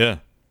 Yeah.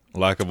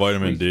 Lack of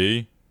vitamin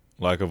D,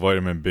 lack of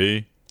vitamin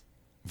B.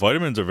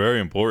 Vitamins are very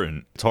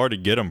important. It's hard to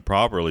get them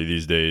properly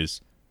these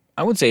days.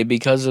 I would say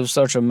because of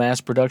such a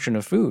mass production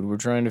of food. We're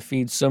trying to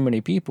feed so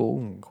many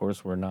people. Of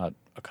course, we're not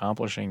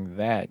accomplishing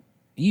that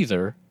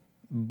either.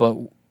 But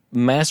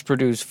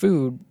mass-produced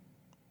food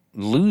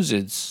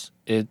loses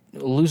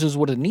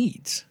what it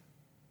needs.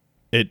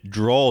 It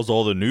draws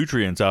all the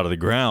nutrients out of the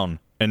ground,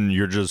 and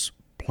you're just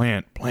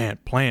plant.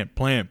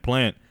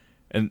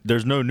 And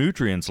there's no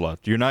nutrients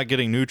left. You're not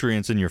getting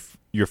nutrients in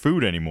your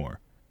food anymore.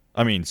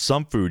 I mean,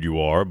 some food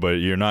you are, but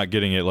you're not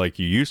getting it like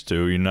you used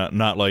to. You're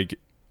not like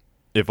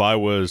if I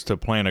was to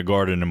plant a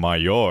garden in my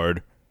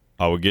yard,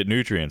 I would get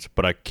nutrients.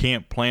 But I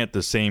can't plant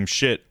the same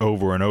shit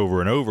over and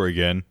over and over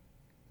again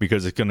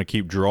because it's going to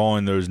keep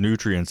drawing those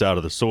nutrients out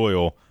of the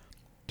soil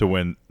to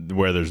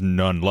where there's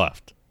none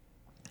left.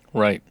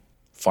 Right.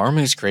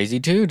 Farming's crazy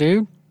too,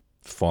 dude.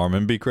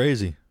 Farming be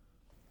crazy.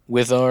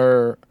 With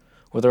our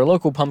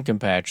local pumpkin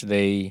patch,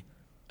 I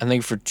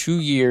think for 2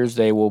 years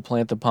they will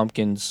plant the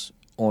pumpkins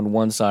on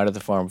one side of the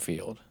farm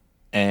field,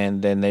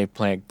 and then they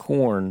plant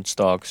corn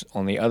stalks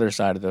on the other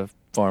side of the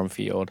farm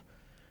field,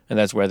 and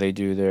that's where they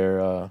do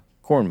their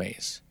corn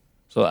maze.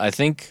 So I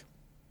think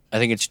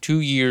it's 2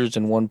 years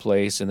in one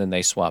place, and then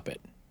they swap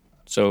it.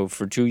 So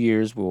for 2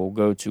 years, we'll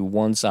go to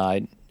one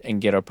side and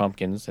get our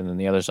pumpkins, and then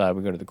the other side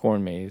we go to the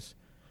corn maze,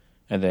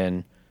 and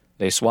then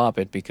they swap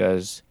it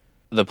because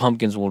the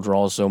pumpkins will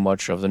draw so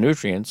much of the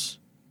nutrients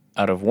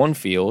out of one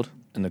field,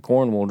 and the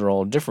corn will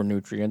draw different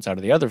nutrients out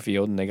of the other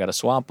field, and they got to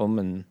swap them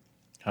and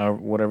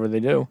whatever they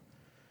do.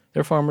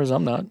 They're farmers,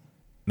 I'm not.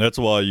 That's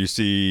why you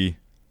see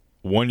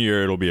 1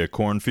 year it'll be a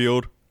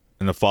cornfield,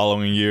 and the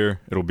following year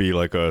it'll be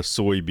like a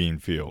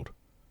soybean field.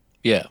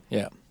 Yeah.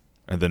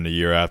 And then the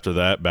year after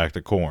that, back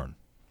to corn.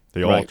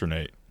 They Right.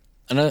 alternate.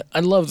 And I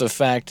love the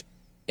fact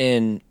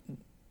in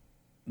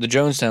the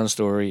Jonestown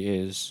story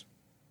is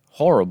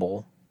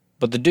horrible,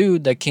 but the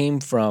dude that came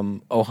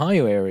from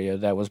Ohio area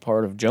that was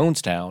part of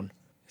Jonestown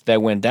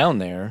that went down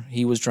there,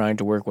 he was trying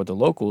to work with the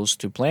locals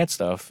to plant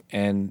stuff,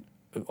 and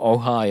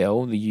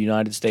Ohio, the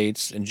United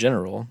States in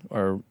general,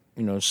 are,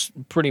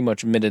 pretty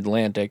much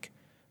mid-Atlantic.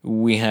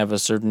 We have a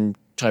certain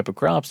type of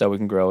crops that we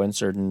can grow in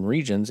certain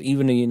regions,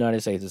 even in the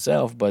United States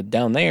itself, but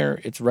down there,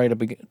 it's right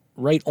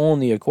on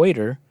the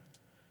equator.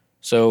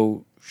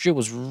 So shit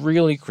was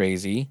really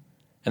crazy,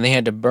 and they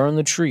had to burn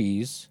the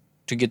trees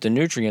to get the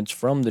nutrients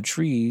from the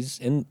trees,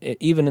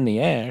 even in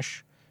the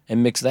ash,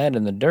 and mix that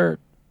in the dirt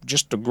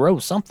just to grow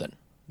something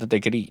that they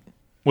could eat.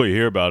 Well, you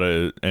hear about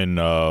it in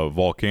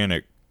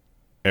volcanic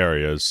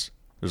areas.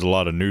 There's a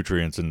lot of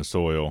nutrients in the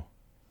soil.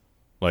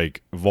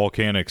 Like,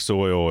 volcanic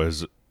soil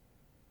is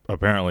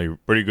apparently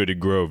pretty good to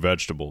grow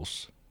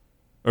vegetables.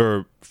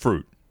 Or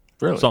fruit.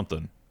 Really?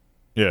 Something.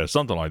 Yeah,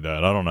 something like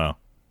that. I don't know.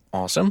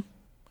 Awesome.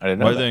 I didn't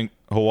know I that. think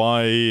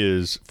Hawaii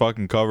is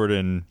fucking covered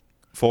in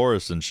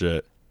forests and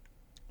shit.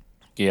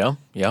 Yeah.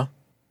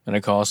 And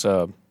it costs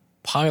a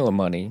pile of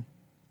money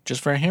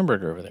just for a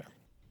hamburger over there.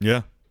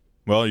 Yeah.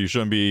 Well, you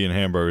shouldn't be eating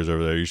hamburgers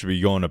over there. You should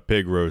be going to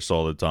pig roasts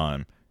all the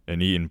time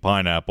and eating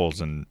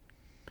pineapples and,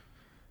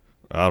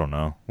 I don't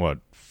know, what,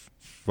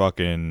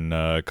 fucking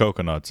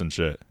coconuts and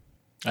shit.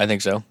 I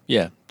think so.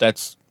 Yeah,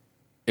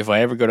 if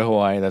I ever go to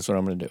Hawaii, that's what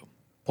I'm going to do.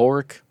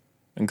 Pork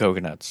and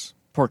coconuts.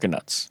 Pork and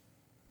nuts.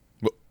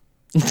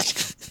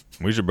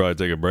 We should probably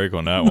take a break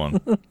on that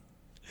one.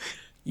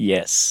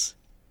 Yes.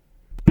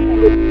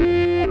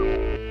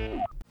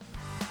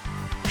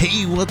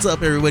 Hey, what's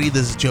up, everybody?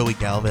 This is Joey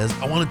Galvez.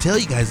 I want to tell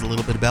you guys a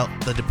little bit about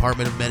the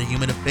Department of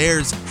Metahuman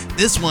Affairs.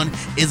 This one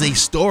is a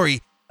story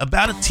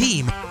about a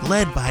team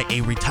led by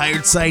a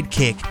retired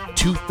sidekick,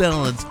 2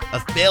 felons, a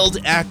failed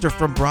actor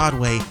from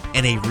Broadway,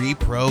 and a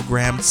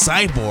reprogrammed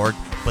cyborg.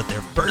 But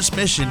their first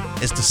mission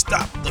is to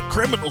stop the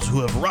criminals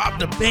who have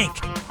robbed a bank,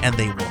 and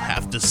they will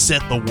have to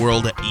set the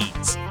world at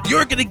ease.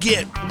 You're going to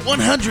get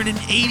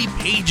 180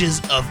 pages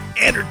of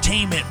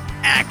entertainment,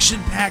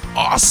 action-packed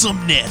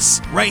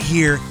awesomeness right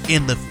here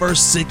in the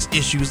first 6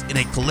 issues in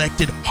a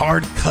collected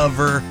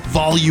hardcover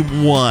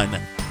volume 1.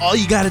 All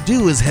you got to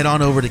do is head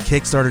on over to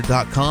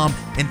Kickstarter.com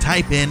and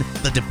type in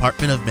the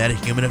Department of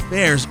Metahuman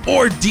Affairs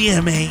or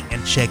DMA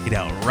and check it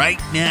out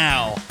right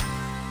now.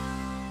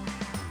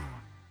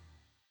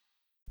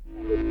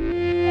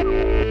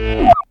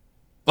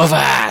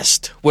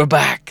 Avast! We're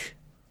back.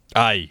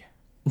 Aye.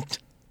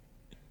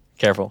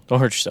 Careful. Don't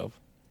hurt yourself.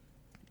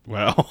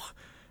 Well,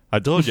 I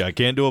told you I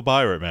can't do a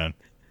pirate, man.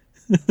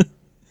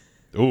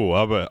 Ooh,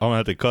 I'm going to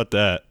have to cut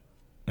that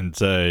and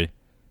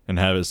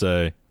have it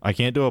say, I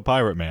can't do a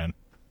pirate, man.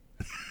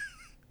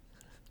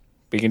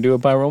 We can do it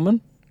by Roman?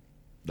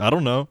 I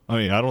don't know. I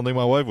mean, I don't think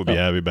my wife would be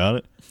happy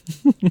about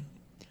it.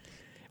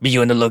 Be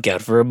on the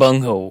lookout for a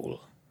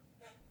bunghole.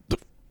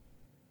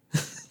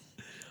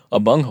 A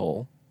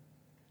bunghole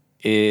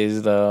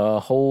is the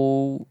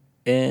hole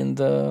in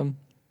the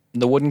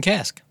wooden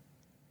cask.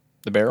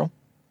 The barrel.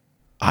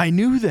 I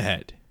knew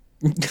that.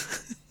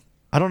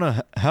 I don't know.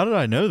 How did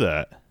I know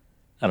that?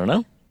 I don't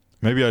know.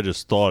 Maybe I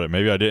just thought it.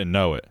 Maybe I didn't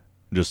know it.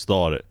 Just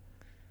thought it.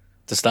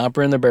 The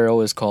stopper in the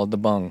barrel is called the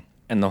bung,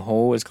 and the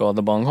hole is called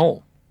the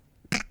bunghole.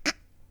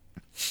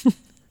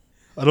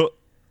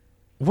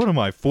 What am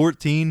I,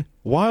 14?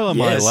 Why am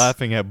Yes. I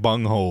laughing at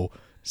bunghole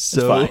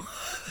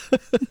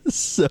It's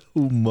so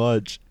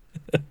much?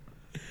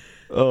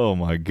 Oh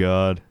my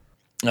god.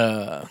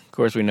 Of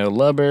course, we know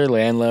lubber,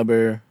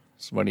 landlubber,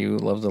 somebody who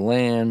loves the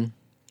land.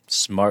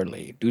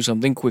 Smartly. Do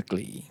something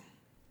quickly.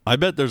 I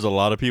bet there's a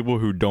lot of people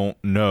who don't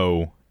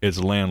know it's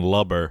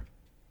landlubber.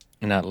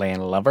 Not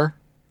landlubber.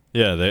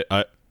 Yeah,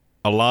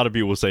 a lot of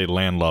people say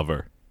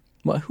landlubber.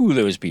 Well, who are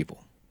those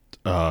people?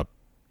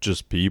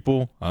 Just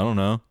people? I don't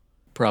know.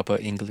 Proper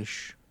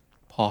English.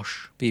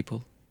 Posh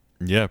people.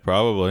 Yeah,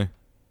 probably.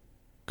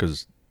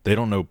 Because they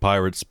don't know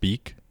pirates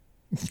speak.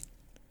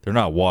 They're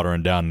not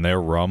watering down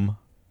their rum.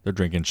 They're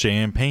drinking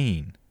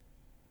champagne.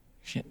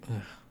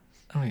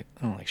 I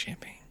don't like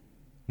champagne.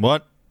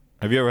 What?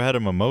 Have you ever had a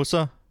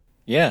mimosa?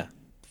 Yeah.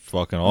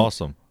 Fucking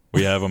awesome.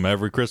 We have them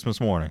every Christmas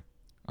morning.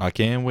 I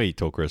can't wait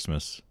till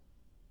Christmas.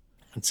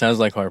 It sounds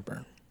like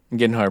heartburn. I'm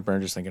getting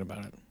heartburn just thinking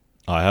about it.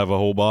 I have a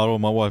whole bottle.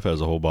 My wife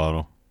has a whole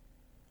bottle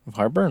Of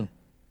heartburn?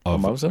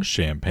 of Mimosa?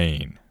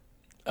 champagne.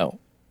 Oh.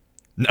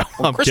 No,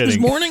 On I'm Christmas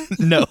kidding. morning?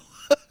 No.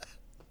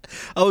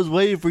 I was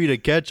waiting for you to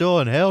catch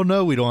on. Hell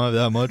no, we don't have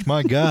that much.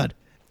 My God.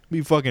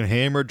 Be fucking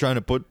hammered trying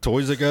to put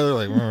toys together,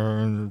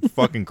 like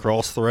fucking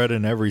cross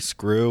threading every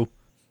screw.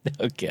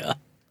 Okay.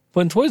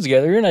 Putting toys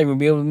together, you're not even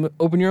be able to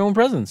open your own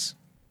presents.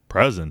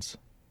 Presents.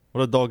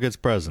 What adult gets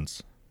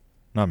presents?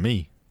 Not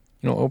me.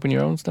 You don't open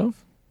your own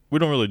stuff? We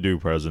don't really do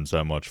presents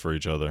that much for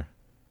each other.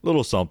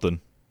 Little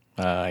something.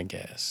 I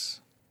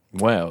guess.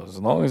 Well, as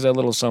long as that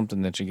little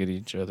something that you get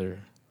each other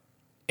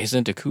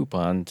isn't a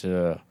coupon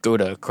to go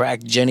to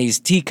Crack Jenny's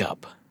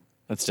Teacup.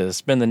 That's to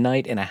spend the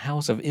night in a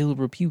house of ill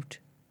repute.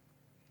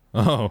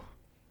 Oh,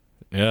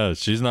 yeah,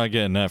 she's not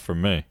getting that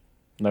from me.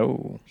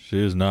 No.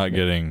 She is not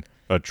getting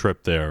a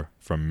trip there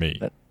from me.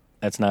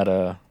 That's not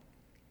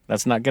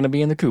going to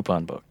be in the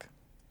coupon book.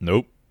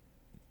 Nope.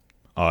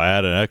 I'll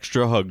add an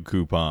extra hug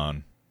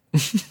coupon.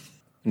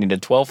 Need a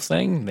 12th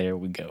thing? There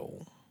we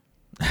go.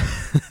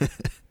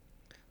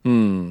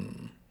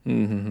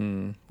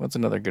 What's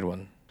another good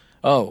one?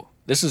 Oh,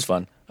 this is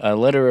fun. A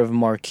letter of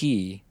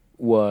marque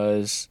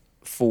was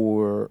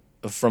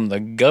from the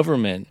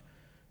government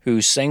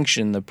who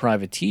sanctioned the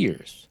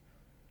privateers.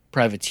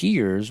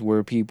 Privateers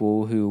were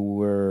people who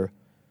were,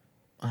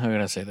 how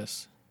can I say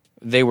this?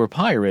 They were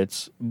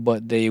pirates,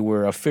 but they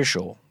were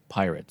official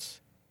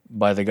pirates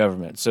by the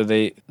government. So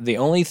the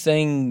only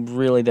thing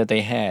really that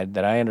they had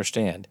that I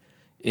understand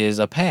is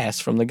a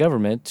pass from the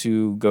government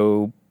to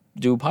go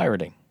do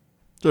pirating.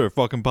 They're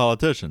fucking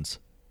politicians.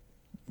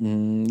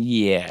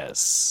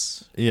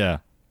 Yes. Yeah.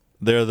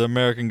 They're the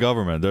American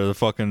government. They're the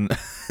fucking...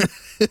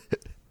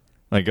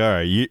 like, all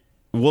right,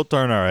 we'll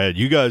turn our head.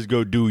 You guys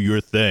go do your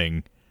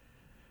thing.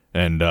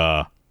 And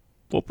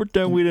we'll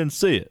pretend we didn't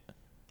see it.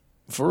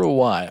 For a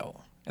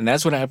while. And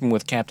that's what happened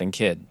with Captain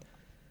Kidd.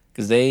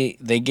 Because they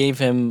gave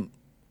him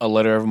a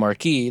letter of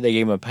marque. They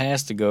gave him a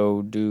pass to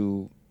go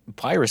do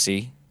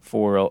piracy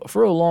for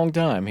a long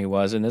time, he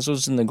was. And this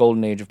was in the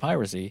golden age of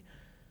piracy.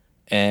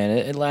 And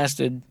it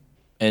lasted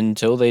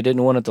until they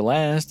didn't want it to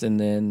last. And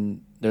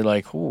then they're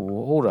like,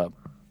 oh, hold up.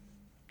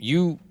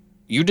 You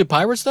did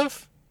pirate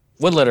stuff?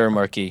 What letter of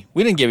marque?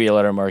 We didn't give you a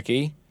letter of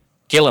marque.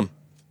 Kill him.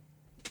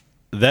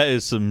 That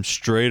is some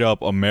straight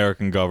up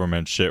American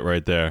government shit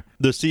right there.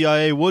 The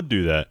CIA would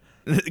do that.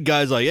 The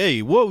guy's like,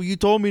 hey, whoa, you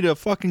told me to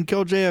fucking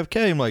kill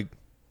JFK. I'm like,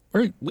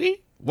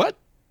 we? What?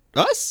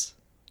 Us?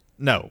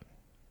 No.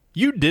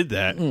 You did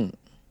that.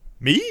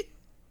 Me?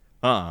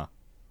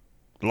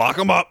 Lock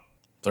him up.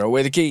 Throw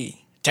away the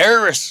key.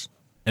 Terrorists.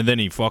 And then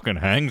he fucking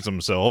hangs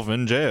himself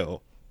in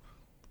jail.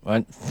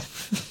 What?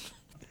 Of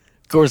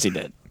course he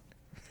did.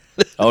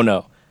 Oh,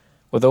 no.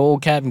 With the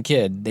old Captain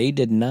Kidd, they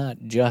did not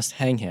just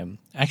hang him.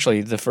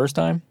 Actually, the first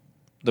time,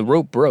 the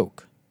rope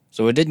broke.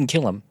 So it didn't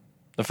kill him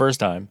the first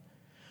time.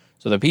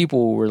 So the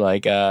people were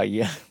like,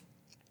 yeah,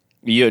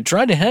 you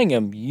tried to hang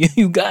him.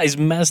 You guys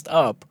messed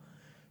up.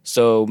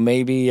 So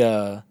maybe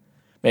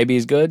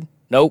he's good?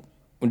 Nope.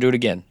 We'll do it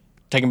again.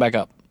 Take him back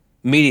up.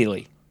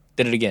 Immediately.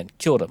 Did it again.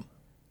 Killed him.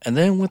 And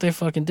then what they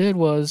fucking did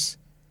was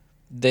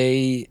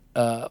they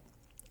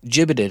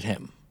gibbeted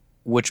him,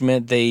 which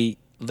meant they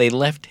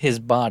left his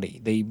body.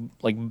 They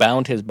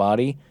bound his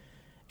body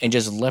and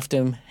just left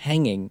him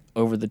hanging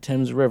over the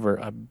Thames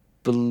River, I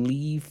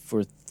believe,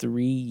 for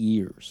 3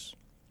 years.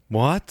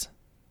 What?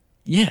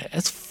 Yeah,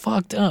 it's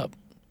fucked up.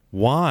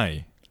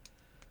 Why?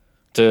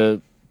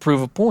 To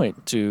prove a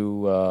point,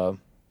 to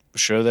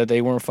show that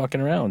they weren't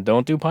fucking around.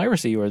 Don't do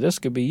piracy or this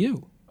could be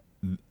you.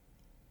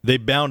 They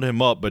bound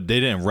him up, but they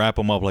didn't wrap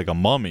him up like a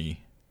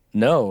mummy.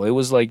 No, it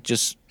was like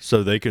just...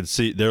 So they could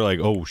see, they're like,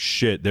 oh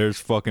shit,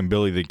 there's fucking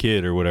Billy the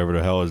Kid or whatever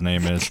the hell his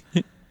name is.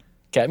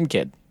 Captain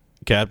Kidd.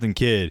 Captain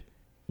Kidd.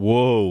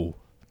 Whoa.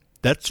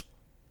 That's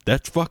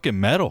fucking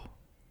metal.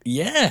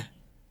 Yeah.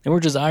 And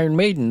we're just Iron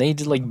Maiden. They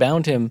just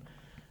bound him.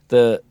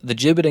 The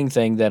gibbeting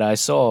thing that I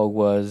saw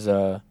was,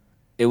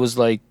 it was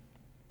like,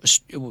 I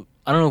don't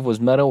know if it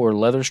was metal or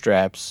leather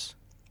straps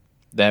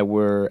that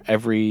were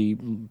every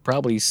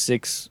probably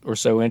 6 or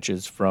so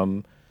inches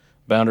from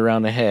bound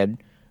around the head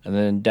and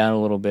then down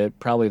a little bit,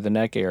 probably the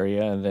neck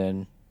area, and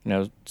then,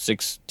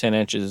 6-10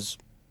 inches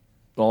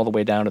all the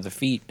way down to the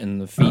feet,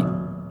 and the feet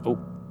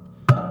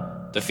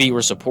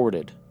were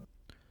supported.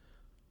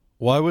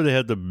 Why would they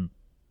have to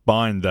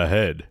bind the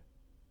head?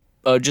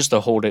 Just to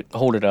hold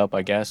it up,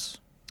 I guess.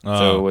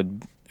 So it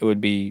would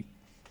be,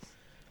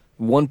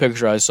 one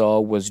picture I saw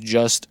was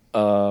just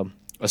a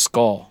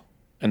skull,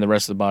 and the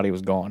rest of the body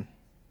was gone.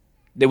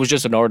 It was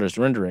just an artist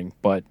rendering,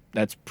 but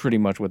that's pretty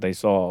much what they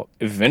saw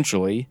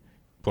eventually.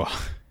 Well,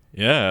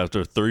 yeah,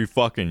 after 3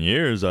 fucking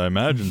years, I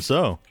imagine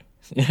so.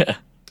 Yeah.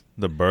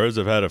 The birds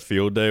have had a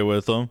field day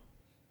with them.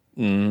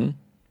 Mm-hmm.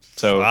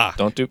 So Fuck.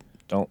 don't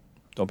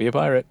be a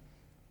pirate.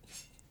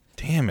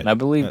 Damn it. And I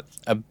believe,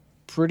 I'm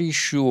pretty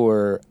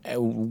sure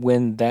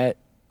when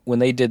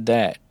they did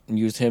that and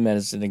used him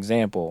as an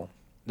example,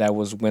 that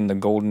was when the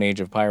golden age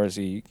of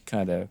piracy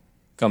kind of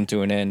come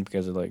to an end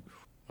because of like,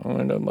 I don't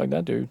end up like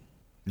that dude.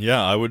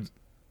 Yeah,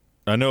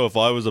 I know if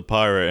I was a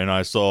pirate and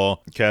I saw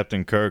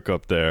Captain Kirk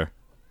up there,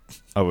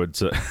 I would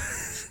say,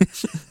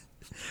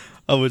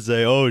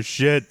 oh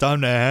shit,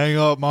 time to hang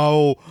up my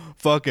old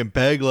fucking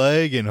peg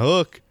leg and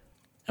hook.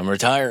 I'm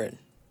retiring.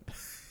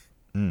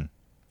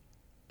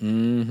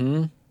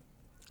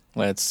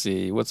 Let's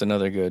see. What's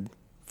another good,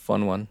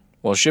 fun one?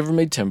 Well, shiver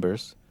me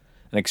timbers,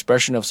 an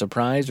expression of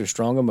surprise or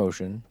strong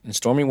emotion. In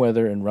stormy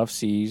weather and rough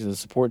seas, the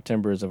support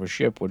timbers of a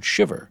ship would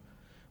shiver,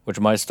 which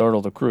might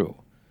startle the crew.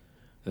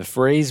 The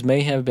phrase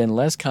may have been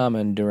less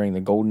common during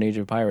the golden age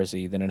of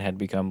piracy than it had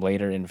become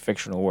later in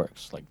fictional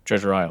works, like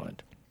Treasure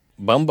Island.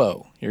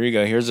 Bumbo. Here you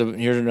go. Here's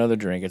another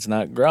drink. It's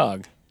not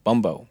grog.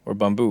 Bumbo, or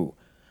bamboo.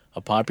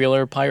 A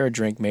popular pirate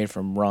drink made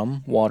from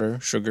rum, water,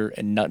 sugar,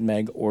 and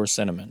nutmeg or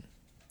cinnamon.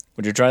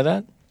 Would you try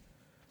that?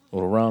 A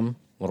little rum,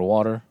 a little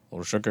water, a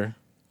little sugar,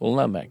 a little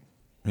nutmeg.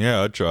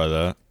 Yeah, I'd try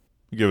that.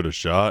 Give it a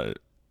shot.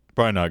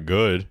 Probably not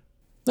good.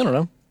 I don't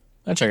know.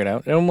 I'd check it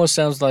out. It almost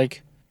sounds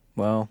like,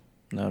 well,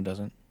 no, it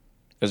doesn't.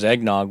 Because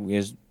eggnog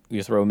is,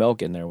 you throw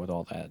milk in there with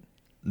all that.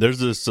 There's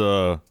this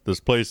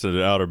place at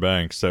the Outer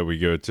Banks that we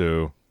go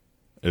to.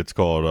 It's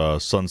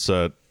called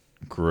Sunset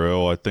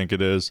Grill, I think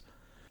it is.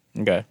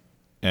 Okay.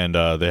 And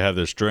they have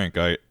this drink.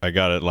 I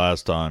got it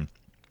last time.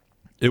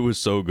 It was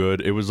so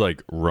good. It was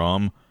like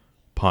rum,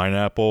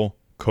 pineapple,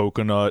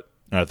 coconut,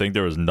 and I think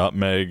there was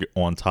nutmeg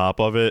on top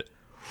of it.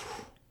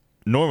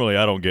 Normally,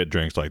 I don't get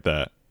drinks like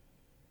that.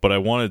 But I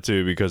wanted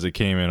to because it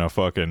came in a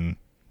fucking,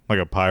 like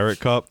a pirate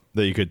cup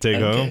that you could take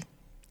home.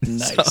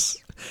 Nice.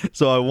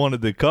 So I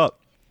wanted the cup.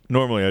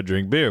 Normally, I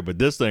drink beer, but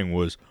this thing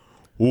was,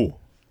 ooh,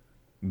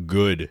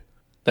 good.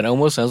 That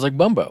almost sounds like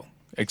Bumbo,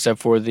 except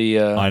for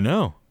the... I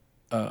know.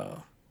 What'd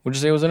you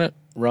say was in it?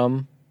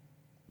 Rum?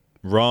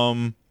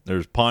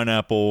 There's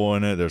pineapple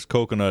in it. There's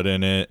coconut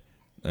in it.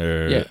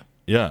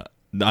 Yeah.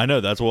 I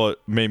know. That's what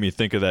made me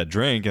think of that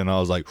drink, and I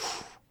was like,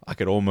 I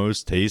could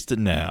almost taste it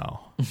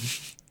now.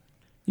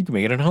 You can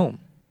make it at home.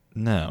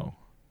 No.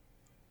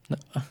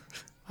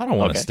 I don't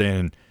want to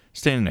Okay.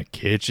 stand in a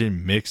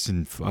kitchen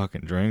mixing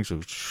fucking drinks.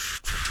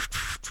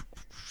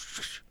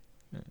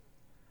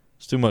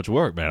 It's too much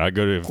work, man. I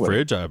go to the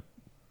fridge, I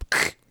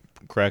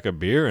crack a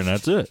beer, and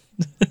that's it.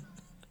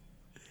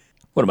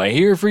 What, am I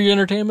here for your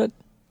entertainment?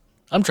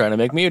 I'm trying to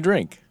make me a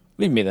drink.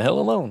 Leave me the hell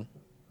alone.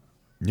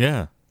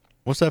 Yeah.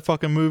 What's that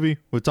fucking movie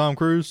with Tom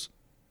Cruise?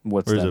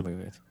 What's Or is that it-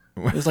 movie?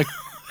 There's like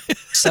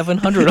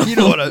 700 of You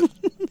them.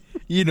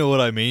 know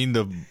what I mean?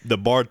 The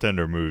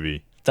bartender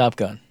movie. Top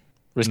Gun.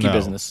 Risky No.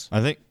 Business.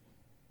 I think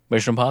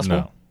Mission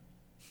Impossible?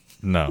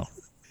 no.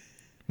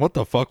 What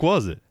the fuck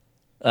was it?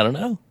 I don't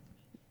know.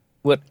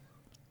 What?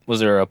 Was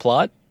there a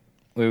plot?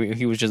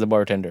 He was just a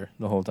bartender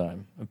the whole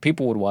time.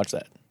 People would watch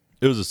that.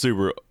 It was a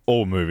super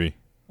old movie.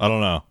 I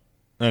don't know.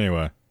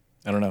 Anyway,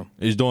 I don't know.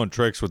 he's doing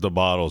tricks with the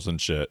bottles and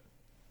shit.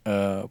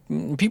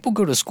 People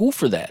go to school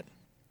for that.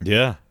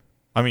 Yeah.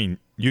 I mean,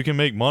 you can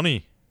make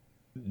money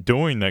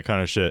doing that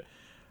kind of shit.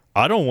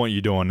 I don't want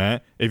you doing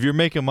that. If you're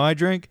making my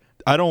drink,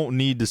 I don't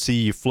need to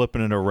see you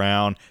flipping it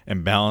around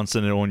and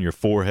balancing it on your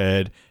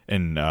forehead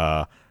and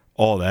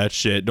all that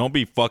shit. Don't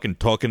be fucking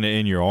tucking it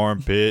in your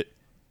armpit.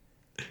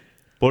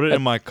 Put it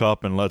in my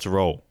cup and let's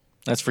roll.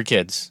 That's for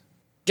kids.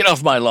 Get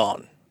off my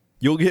lawn.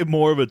 You'll get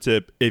more of a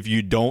tip if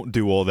you don't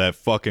do all that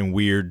fucking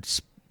weird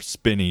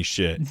spinny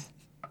shit.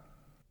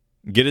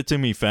 Get it to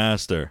me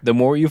faster. The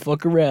more you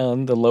fuck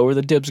around, the lower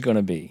the tip's going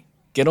to be.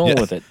 Get on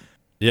with it.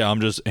 Yeah,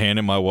 I'm just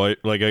handing my wife,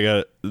 like I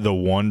got the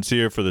ones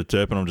here for the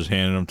tip and I'm just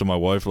handing them to my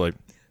wife like,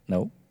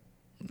 Nope.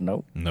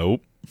 nope.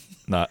 Nope.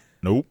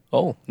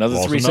 Oh, another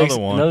Also 360. another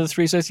one. Another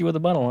 360 with a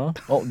bottle,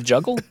 huh? Oh, the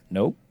juggle?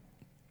 Nope.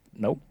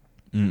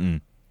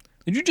 Mm-mm.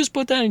 Did you just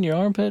put that in your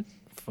armpit?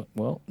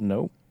 Well,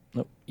 nope.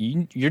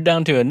 You're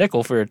down to a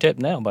nickel for a tip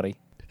now, buddy.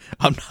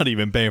 I'm not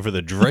even paying for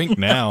the drink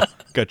now.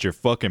 Got your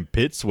fucking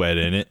pit sweat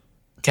in it.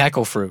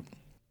 Cackle fruit.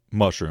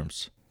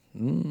 Mushrooms.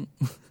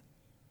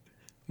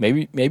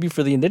 Maybe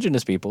for the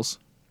indigenous peoples.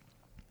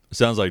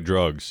 Sounds like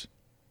drugs.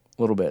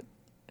 A little bit.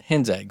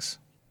 Hen's eggs.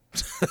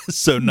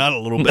 So not a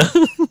little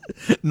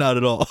bit. Not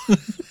at all.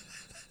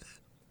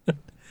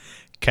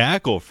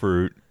 Cackle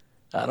fruit.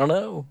 I don't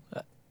know.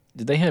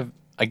 Did they have...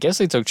 I guess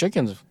they took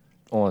chickens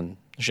on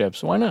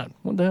ships. Why not?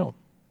 What the hell?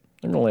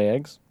 They're going to lay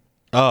eggs.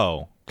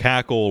 Oh,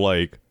 cackle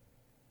like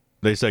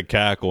they said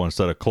cackle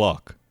instead of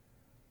cluck.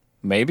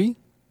 Maybe.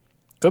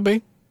 Could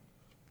be.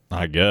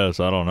 I guess.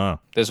 I don't know.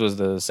 This was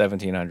the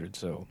 1700s,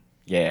 so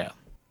yeah.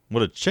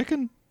 Would a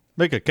chicken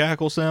make a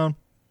cackle sound?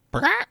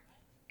 I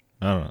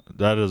don't know.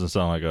 That doesn't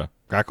sound like a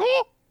cackle.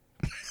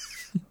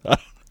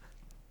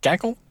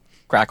 Cackle?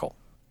 Crackle.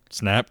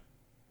 Snap,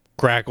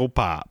 crackle,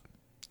 pop.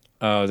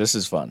 Oh, this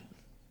is fun.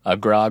 A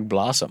grog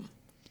blossom.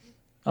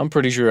 I'm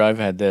pretty sure I've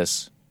had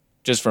this,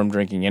 just from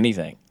drinking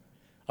anything.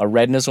 A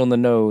redness on the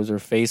nose or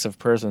face of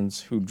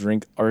persons who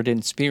drink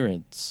ardent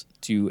spirits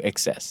to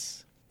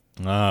excess.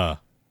 Ah,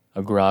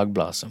 A grog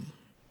blossom.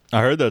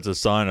 I heard that's a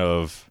sign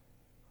of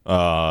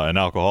an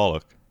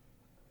alcoholic,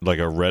 like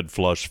a red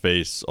flush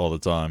face all the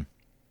time.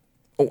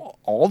 Oh,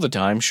 all the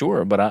time,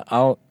 sure, but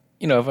I'll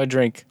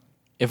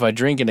if I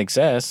drink in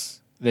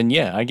excess, then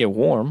yeah, I get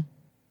warm,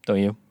 don't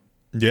you?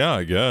 Yeah,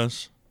 I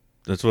guess.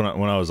 That's when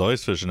I was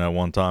ice fishing that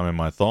one time in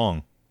my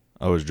thong.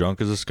 I was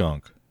drunk as a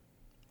skunk.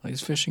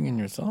 Ice fishing in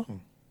your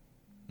thong.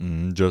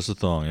 Just a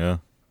thong, yeah.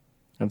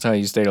 That's how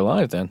you stayed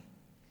alive then.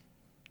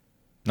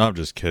 No, I'm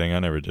just kidding. I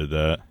never did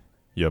that.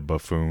 You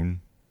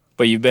buffoon.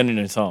 But you've been in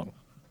a thong.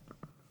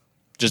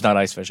 Just not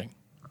ice fishing.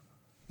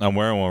 I'm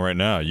wearing one right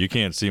now. You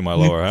can't see my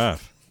lower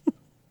half.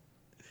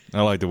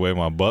 I like the way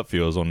my butt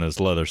feels on this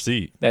leather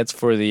seat. That's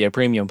for the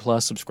Premium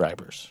Plus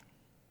subscribers.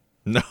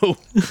 No.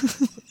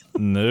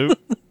 Nope.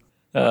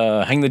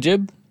 Hang the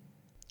jib?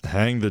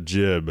 Hang the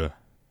jib.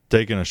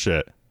 Taking a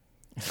shit.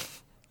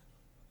 It's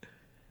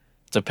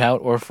a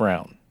pout or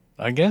frown.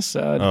 I guess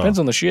depends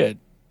on the shit.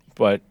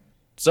 But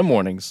some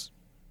mornings,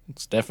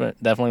 it's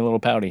definitely a little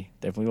pouty.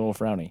 Definitely a little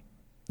frowny.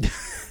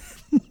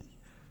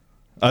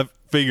 I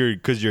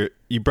figured because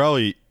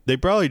they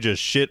probably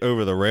just shit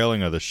over the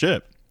railing of the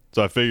ship.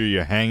 So I figure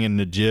you're hanging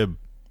the jib.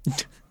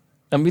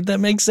 I mean,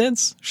 that makes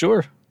sense.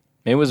 Sure.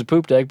 Maybe it was a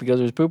poop deck because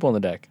there's poop on the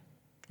deck.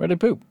 Where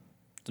did poop?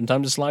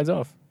 Sometimes it slides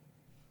off.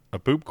 A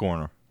poop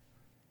corner.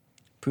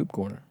 Poop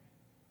corner.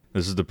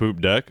 This is the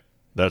poop deck.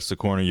 That's the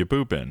corner you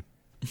poop in.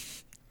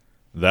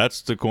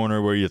 That's the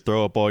corner where you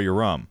throw up all your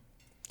rum.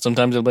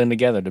 Sometimes they blend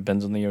together.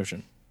 Depends on the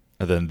ocean.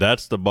 And then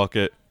that's the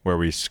bucket where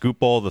we scoop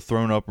all the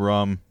thrown up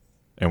rum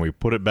and we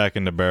put it back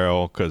in the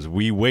barrel because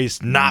we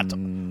waste not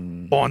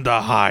on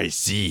the high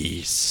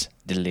seas.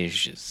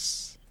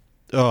 Delicious.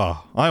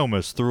 Oh, I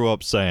almost threw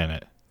up saying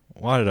it.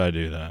 Why did I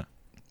do that?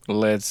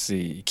 Let's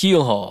see.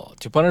 Keel haul.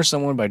 To punish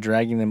someone by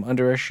dragging them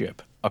under a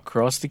ship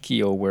across the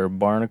keel where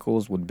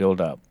barnacles would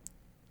build up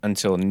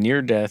until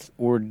near death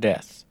or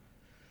death.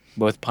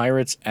 Both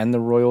pirates and the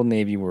Royal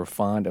Navy were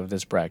fond of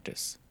this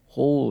practice.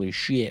 Holy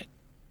shit.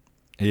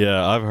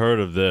 Yeah, I've heard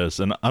of this.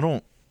 And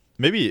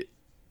maybe,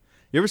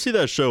 you ever see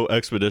that show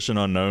Expedition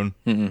Unknown?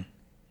 Mm-mm.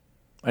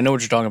 I know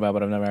what you're talking about,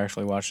 but I've never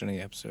actually watched any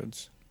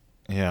episodes.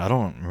 Yeah, I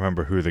don't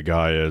remember who the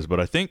guy is, but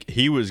I think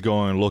he was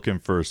going looking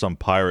for some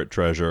pirate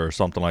treasure or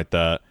something like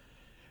that.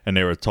 And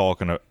they were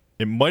talking,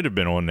 it might have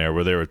been on there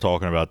where they were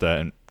talking about that.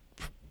 And,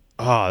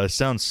 that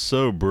sounds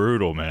so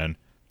brutal, man.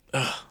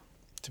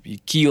 To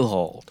be keel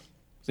hauled.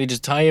 They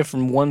just tie you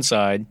from one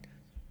side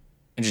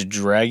and just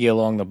drag you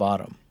along the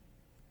bottom.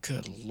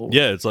 Good lord.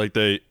 Yeah, it's like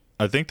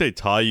I think they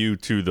tie you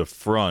to the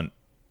front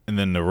and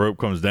then the rope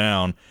comes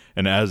down.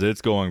 And as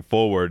it's going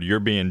forward, you're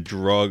being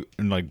drugged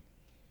and like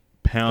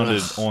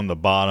pounded on the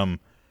bottom.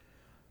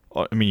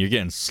 I mean, you're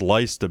getting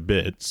sliced to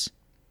bits.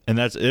 And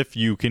that's if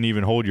you can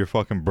even hold your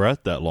fucking breath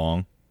that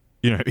long.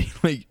 You know,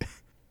 like,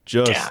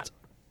 just. Yeah.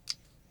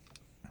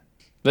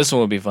 This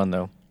one would be fun,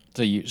 though,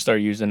 to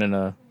start using in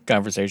a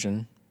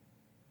conversation.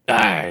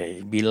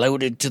 I be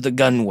loaded to the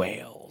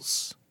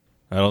gunwales.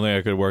 I don't think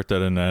I could work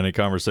that into any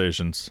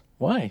conversations.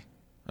 Why?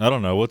 I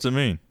don't know. What's it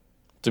mean?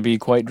 To be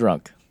quite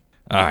drunk.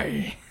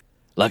 Aye.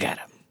 Look at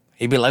him.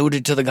 He be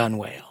loaded to the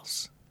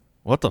gunwales.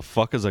 What the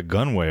fuck is a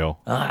gun whale?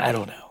 I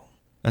don't know.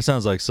 That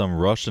sounds like some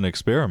Russian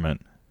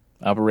experiment.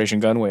 Operation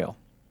Gun Whale.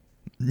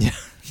 Yeah.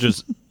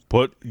 Just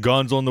put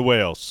guns on the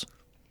whales.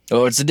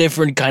 Oh, it's a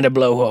different kind of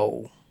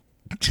blowhole.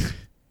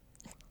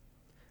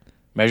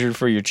 Measured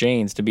for your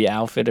chains to be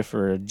outfitted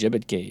for a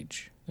gibbet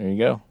cage. There you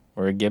go.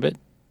 Or a gibbet.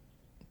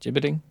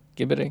 Gibbeting.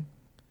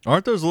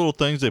 Aren't those little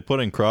things they put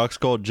in Crocs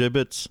called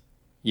gibbets?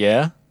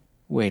 Yeah?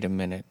 Wait a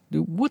minute.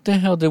 Dude, what the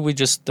hell did we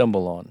just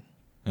stumble on?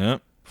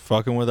 Yep.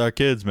 Fucking with our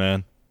kids,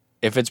 man.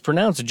 If it's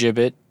pronounced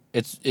gibbet,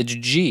 it's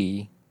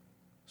G.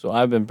 So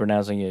I've been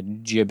pronouncing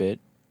it gibbet,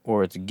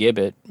 or it's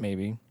gibbet,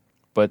 maybe.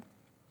 But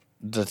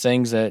the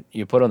things that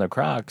you put on the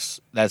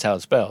Crocs, that's how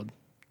it's spelled.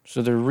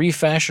 So they're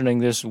refashioning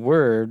this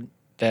word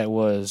that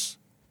was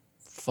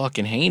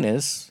fucking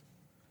heinous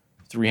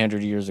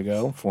 300 years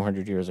ago,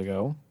 400 years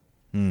ago.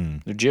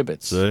 They're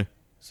gibbets. See?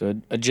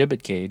 So a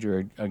gibbet cage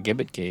or a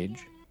gibbet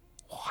cage.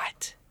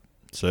 What?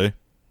 See?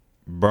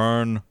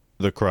 Burn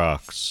the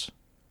Crocs.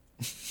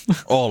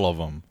 All of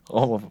them.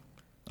 All of them.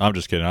 I'm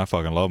just kidding. I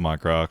fucking love my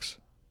Crocs.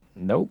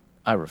 Nope.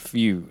 I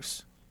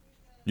refuse.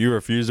 You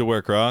refuse to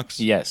wear Crocs?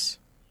 Yes.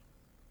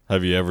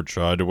 Have you ever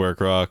tried to wear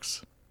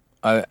Crocs?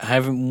 I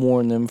haven't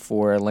worn them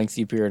for a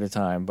lengthy period of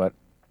time, but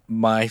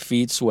my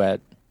feet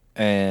sweat,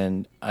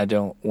 and I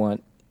don't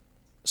want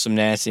some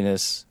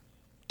nastiness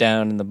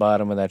down in the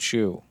bottom of that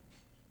shoe.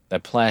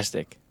 That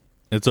plastic.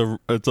 It's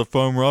a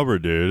foam rubber,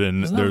 dude,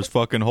 and It's not- there's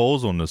fucking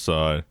holes on the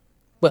side.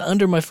 But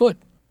under my foot.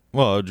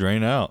 Well, it'll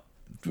drain out.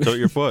 Tilt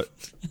your foot.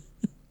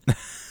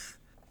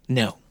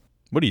 No.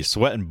 What are you,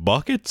 sweating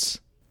buckets?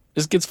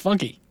 This gets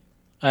funky.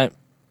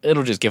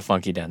 It'll just get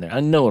funky down there. I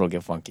know it'll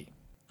get funky.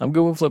 I'm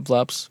good with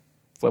flip-flops.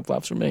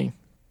 Flip-flops for me.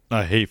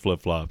 I hate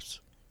flip-flops.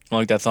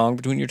 Like that thong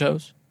between your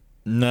toes?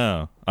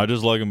 No, I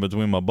just like them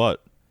between my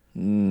butt.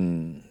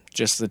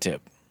 Just the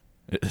tip.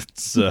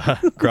 It's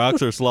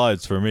Crocs or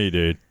slides for me,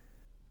 dude.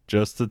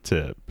 Just the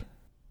tip.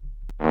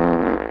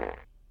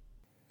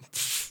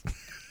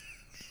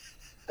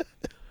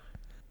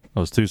 I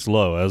was too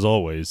slow, as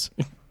always.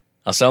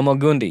 A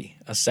salmagundi,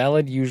 a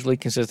salad usually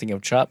consisting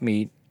of chopped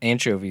meat,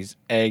 anchovies,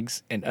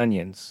 eggs, and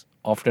onions,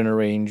 often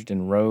arranged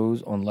in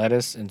rows on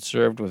lettuce and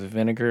served with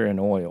vinegar and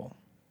oil.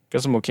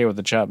 Guess I'm okay with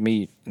the chopped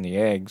meat and the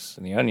eggs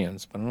and the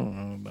onions, but I don't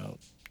know about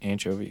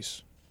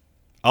anchovies.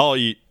 I'll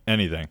eat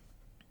anything.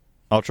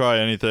 I'll try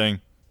anything.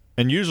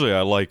 And usually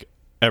I like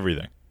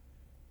everything.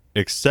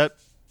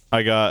 Except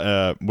I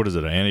got, what is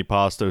it, an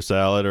antipasto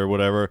salad or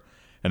whatever,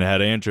 and it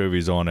had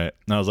anchovies on it.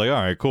 And I was like, all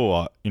right, cool.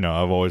 I've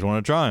always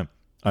wanted to try them.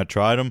 I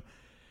tried them,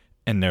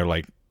 and they're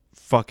like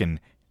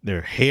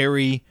they're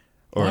hairy,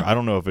 or I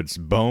don't know if it's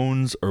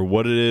bones or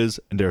what it is,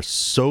 and they're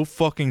so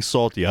fucking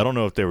salty. I don't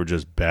know if they were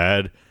just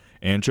bad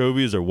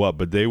anchovies or what,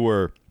 but they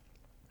were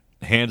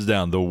hands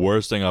down the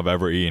worst thing I've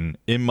ever eaten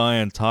in my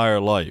entire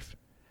life.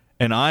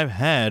 And I've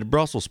had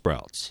Brussels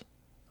sprouts.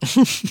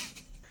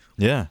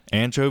 Yeah,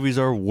 anchovies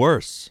are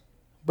worse.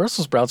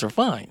 Brussels sprouts are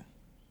fine.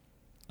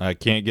 I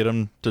can't get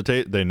them to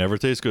taste. They never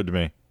taste good to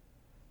me.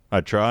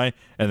 I try,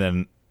 and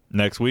then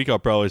next week I'll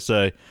probably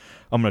say,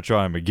 I'm going to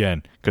try them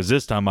again, because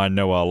this time I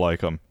know I'll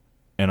like them,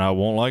 and I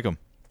won't like them.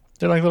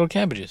 They're like little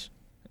cabbages.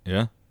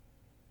 Yeah.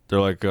 They're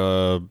like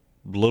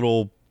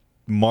little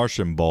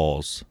Martian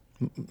balls.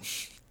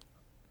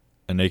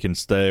 And they can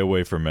stay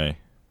away from me.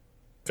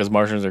 Because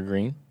Martians are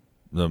green?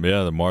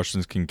 The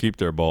Martians can keep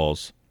their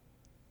balls.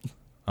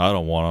 I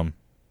don't want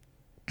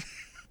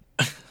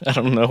them. I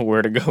don't know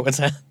where to go with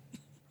that.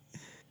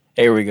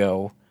 Here we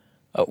go.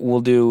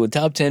 We'll do a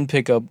top 10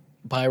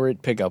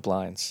 pirate pickup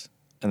lines,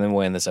 and then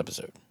we'll end this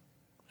episode.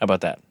 How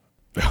about that?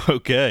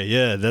 Okay,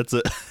 yeah, that's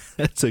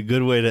a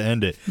good way to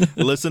end it.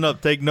 Listen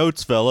up, take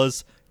notes,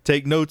 fellas.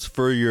 Take notes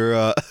for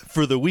your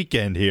for the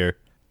weekend here.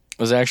 It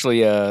was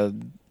actually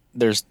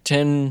there's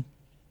 10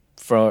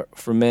 for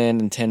men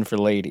and 10 for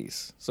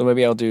ladies. So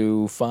maybe I'll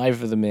do 5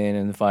 for the men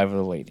and 5 for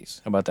the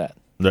ladies. How about that?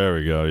 There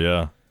we go.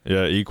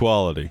 Yeah,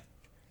 equality.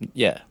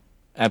 Yeah,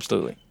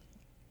 absolutely.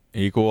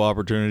 Equal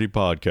opportunity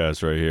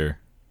podcast right here.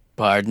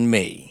 Pardon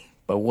me,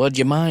 but would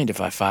you mind if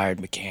I fired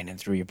my cannon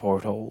through your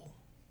porthole?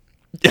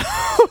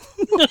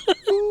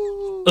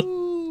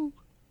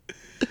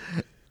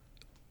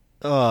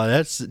 Oh,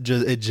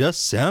 it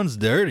just sounds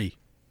dirty.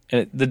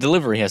 And the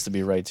delivery has to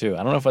be right, too.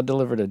 I don't know if I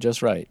delivered it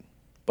just right,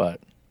 but...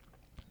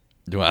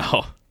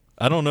 Wow.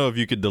 I don't know if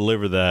you could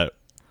deliver that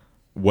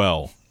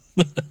well.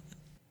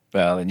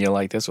 Well, then you'll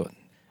like this one.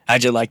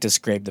 How'd you like to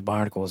scrape the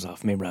barnacles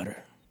off me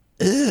rudder?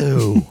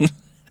 Ew.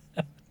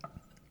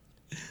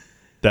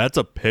 That's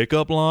a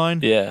pickup line?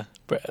 Yeah,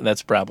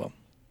 that's a problem.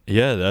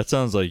 Yeah, that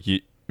sounds like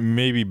you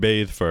maybe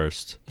bathe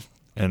first,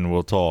 and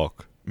we'll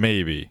talk.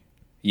 Maybe.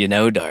 You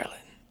know, darling,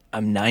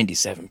 I'm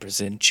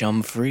 97%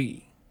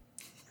 chum-free.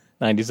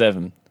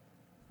 97.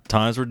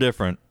 Times were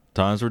different.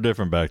 Times were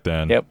different back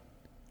then. Yep.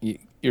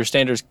 Your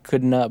standards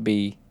could not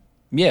be...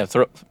 Yeah,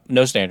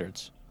 no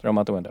standards. Throw them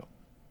out the window.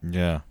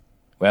 Yeah.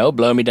 Well,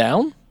 blow me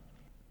down.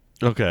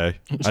 Okay.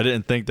 I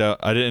didn't think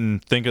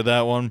of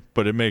that one,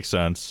 but it makes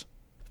sense.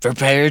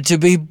 Prepared to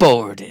be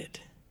boarded.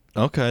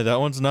 Okay, that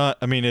one's not.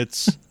 I mean,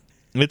 it's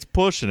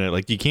pushing it.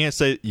 Like you can't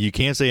say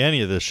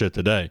any of this shit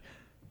today.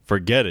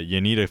 Forget it.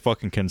 You need a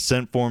fucking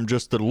consent form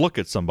just to look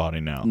at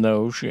somebody now.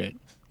 No shit.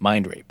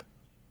 Mind rape.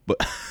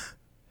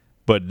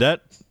 But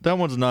that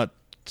one's not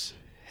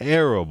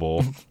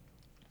terrible.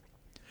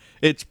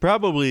 It's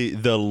probably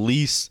the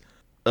least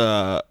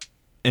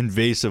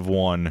invasive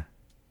one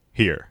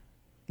here.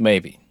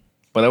 Maybe.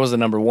 But that was the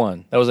number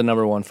one. That was the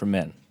number one for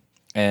men.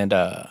 And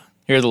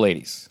here are the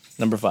ladies.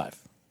 Number 5.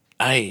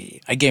 I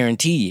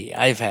guarantee you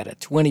I've had a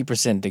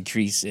 20%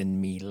 decrease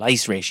in me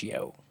lice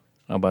ratio.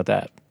 How about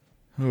that?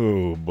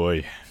 Oh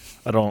boy.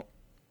 I don't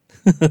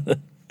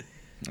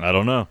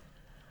know.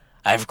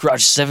 I've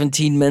crushed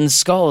 17 men's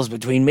skulls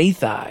between me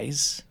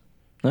thighs.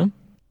 Huh?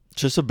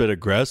 Just a bit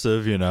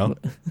aggressive, you know.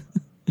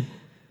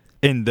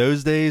 In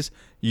those days,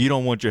 you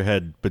don't want your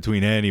head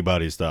between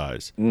anybody's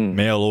thighs,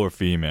 male or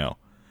female.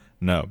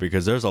 No,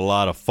 because there's a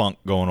lot of funk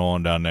going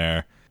on down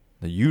there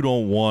that you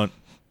don't want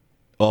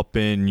up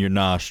in your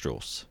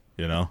nostrils,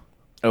 you know?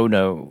 Oh,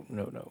 no.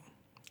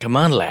 Come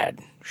on, lad.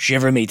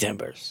 Shiver me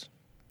timbers.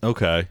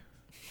 Okay.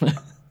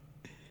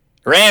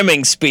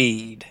 Ramming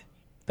speed.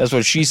 That's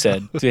what she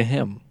said to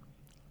him.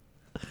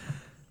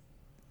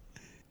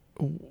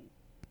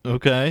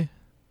 Okay.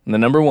 And the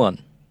number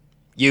 1.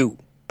 You.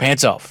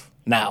 Pants off.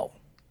 Now.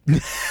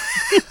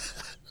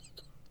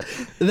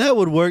 That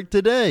would work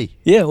today.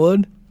 Yeah, it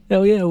would.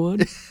 Hell yeah, it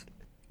would.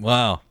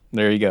 Wow.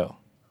 There you go.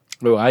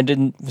 No,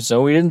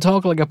 we didn't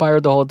talk like a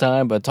pirate the whole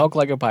time, but Talk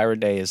Like a Pirate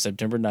Day is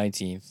September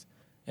 19th.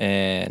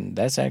 And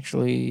that's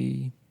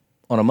actually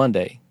on a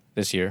Monday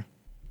this year.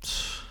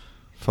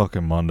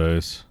 Fucking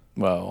Mondays.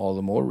 Well, all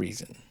the more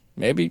reason.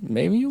 Maybe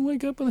you'll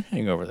wake up with a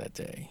hangover that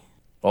day.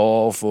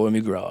 All for me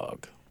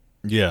grog.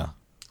 Yeah.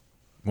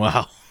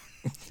 Wow.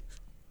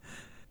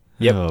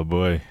 Yep. Oh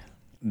boy.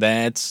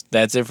 That's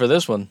it for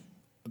this one.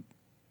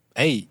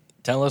 Hey,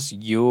 tell us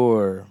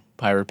your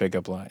pirate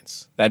pickup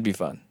lines. That'd be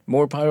fun.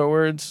 More pirate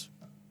words.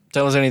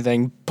 Tell us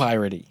anything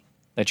piratey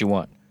that you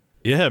want.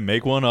 Yeah,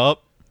 make one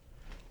up.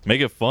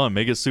 Make it fun.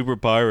 Make it super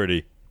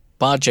piratey.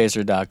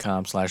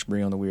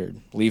 Podchaser.com/bring on the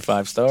weird. Leave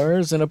 5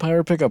 stars and a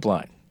pirate pickup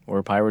line or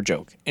a pirate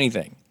joke.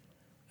 Anything.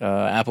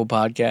 Apple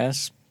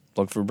Podcasts.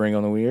 Look for Bring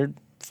on the Weird.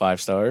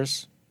 5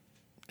 stars.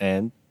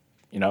 And,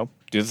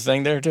 do the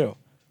thing there too.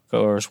 Of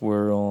course,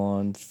 we're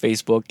on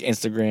Facebook,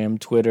 Instagram,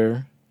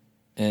 Twitter.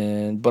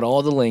 But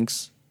all the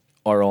links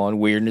are on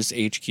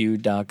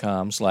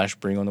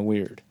weirdnesshq.com/bring on the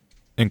weird.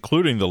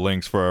 Including the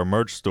links for our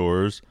merch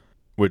stores,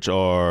 which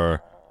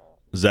are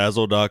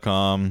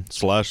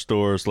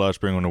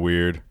Zazzle.com/store/bring on the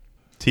weird,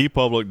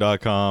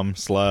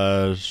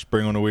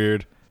 tpublic.com/bring on the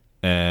weird,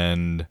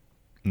 and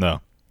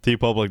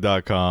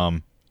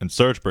tpublic.com and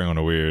search Bring on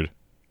the Weird,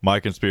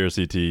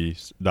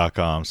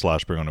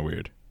 myconspiracytees.com/bring on the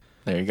weird.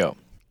 There you go.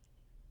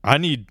 I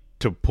need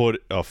to put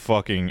it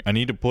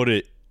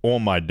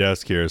on my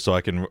desk here so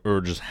I can,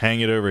 or just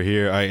hang it over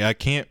here. I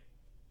can't,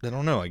 I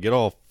don't know, I get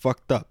all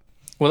fucked up.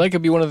 Well, that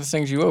could be one of the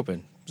things you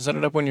open. Set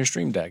it up on your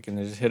Stream Deck and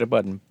then just hit a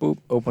button. Boop,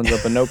 opens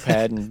up a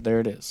notepad and there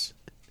it is.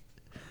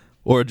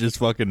 Or just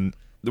fucking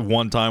the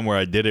one time where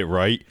I did it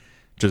right,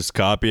 just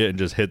copy it and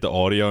just hit the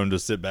audio and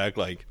just sit back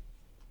like.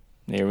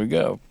 There we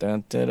go.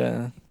 Dun, dun,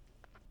 dun.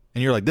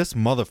 And you're like, this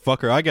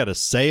motherfucker, I gotta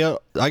say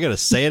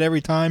it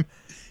every time.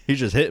 He's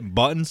just hitting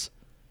buttons.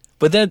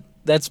 But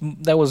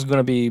that was going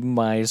to be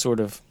my sort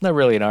of, not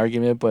really an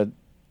argument, but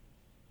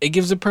it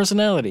gives it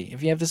personality.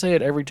 If you have to say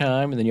it every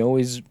time and then you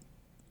always,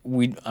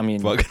 we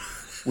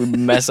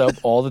mess up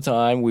all the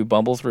time. We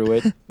bumble through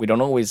it. We don't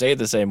always say it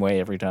the same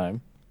way every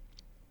time.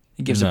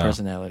 It gives it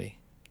personality.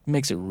 It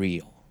makes it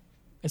real.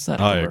 It's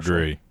not I commercial,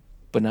 agree.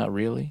 but not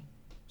really,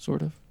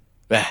 sort of.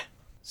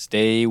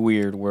 Stay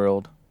weird,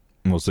 world.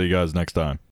 And we'll see you guys next time.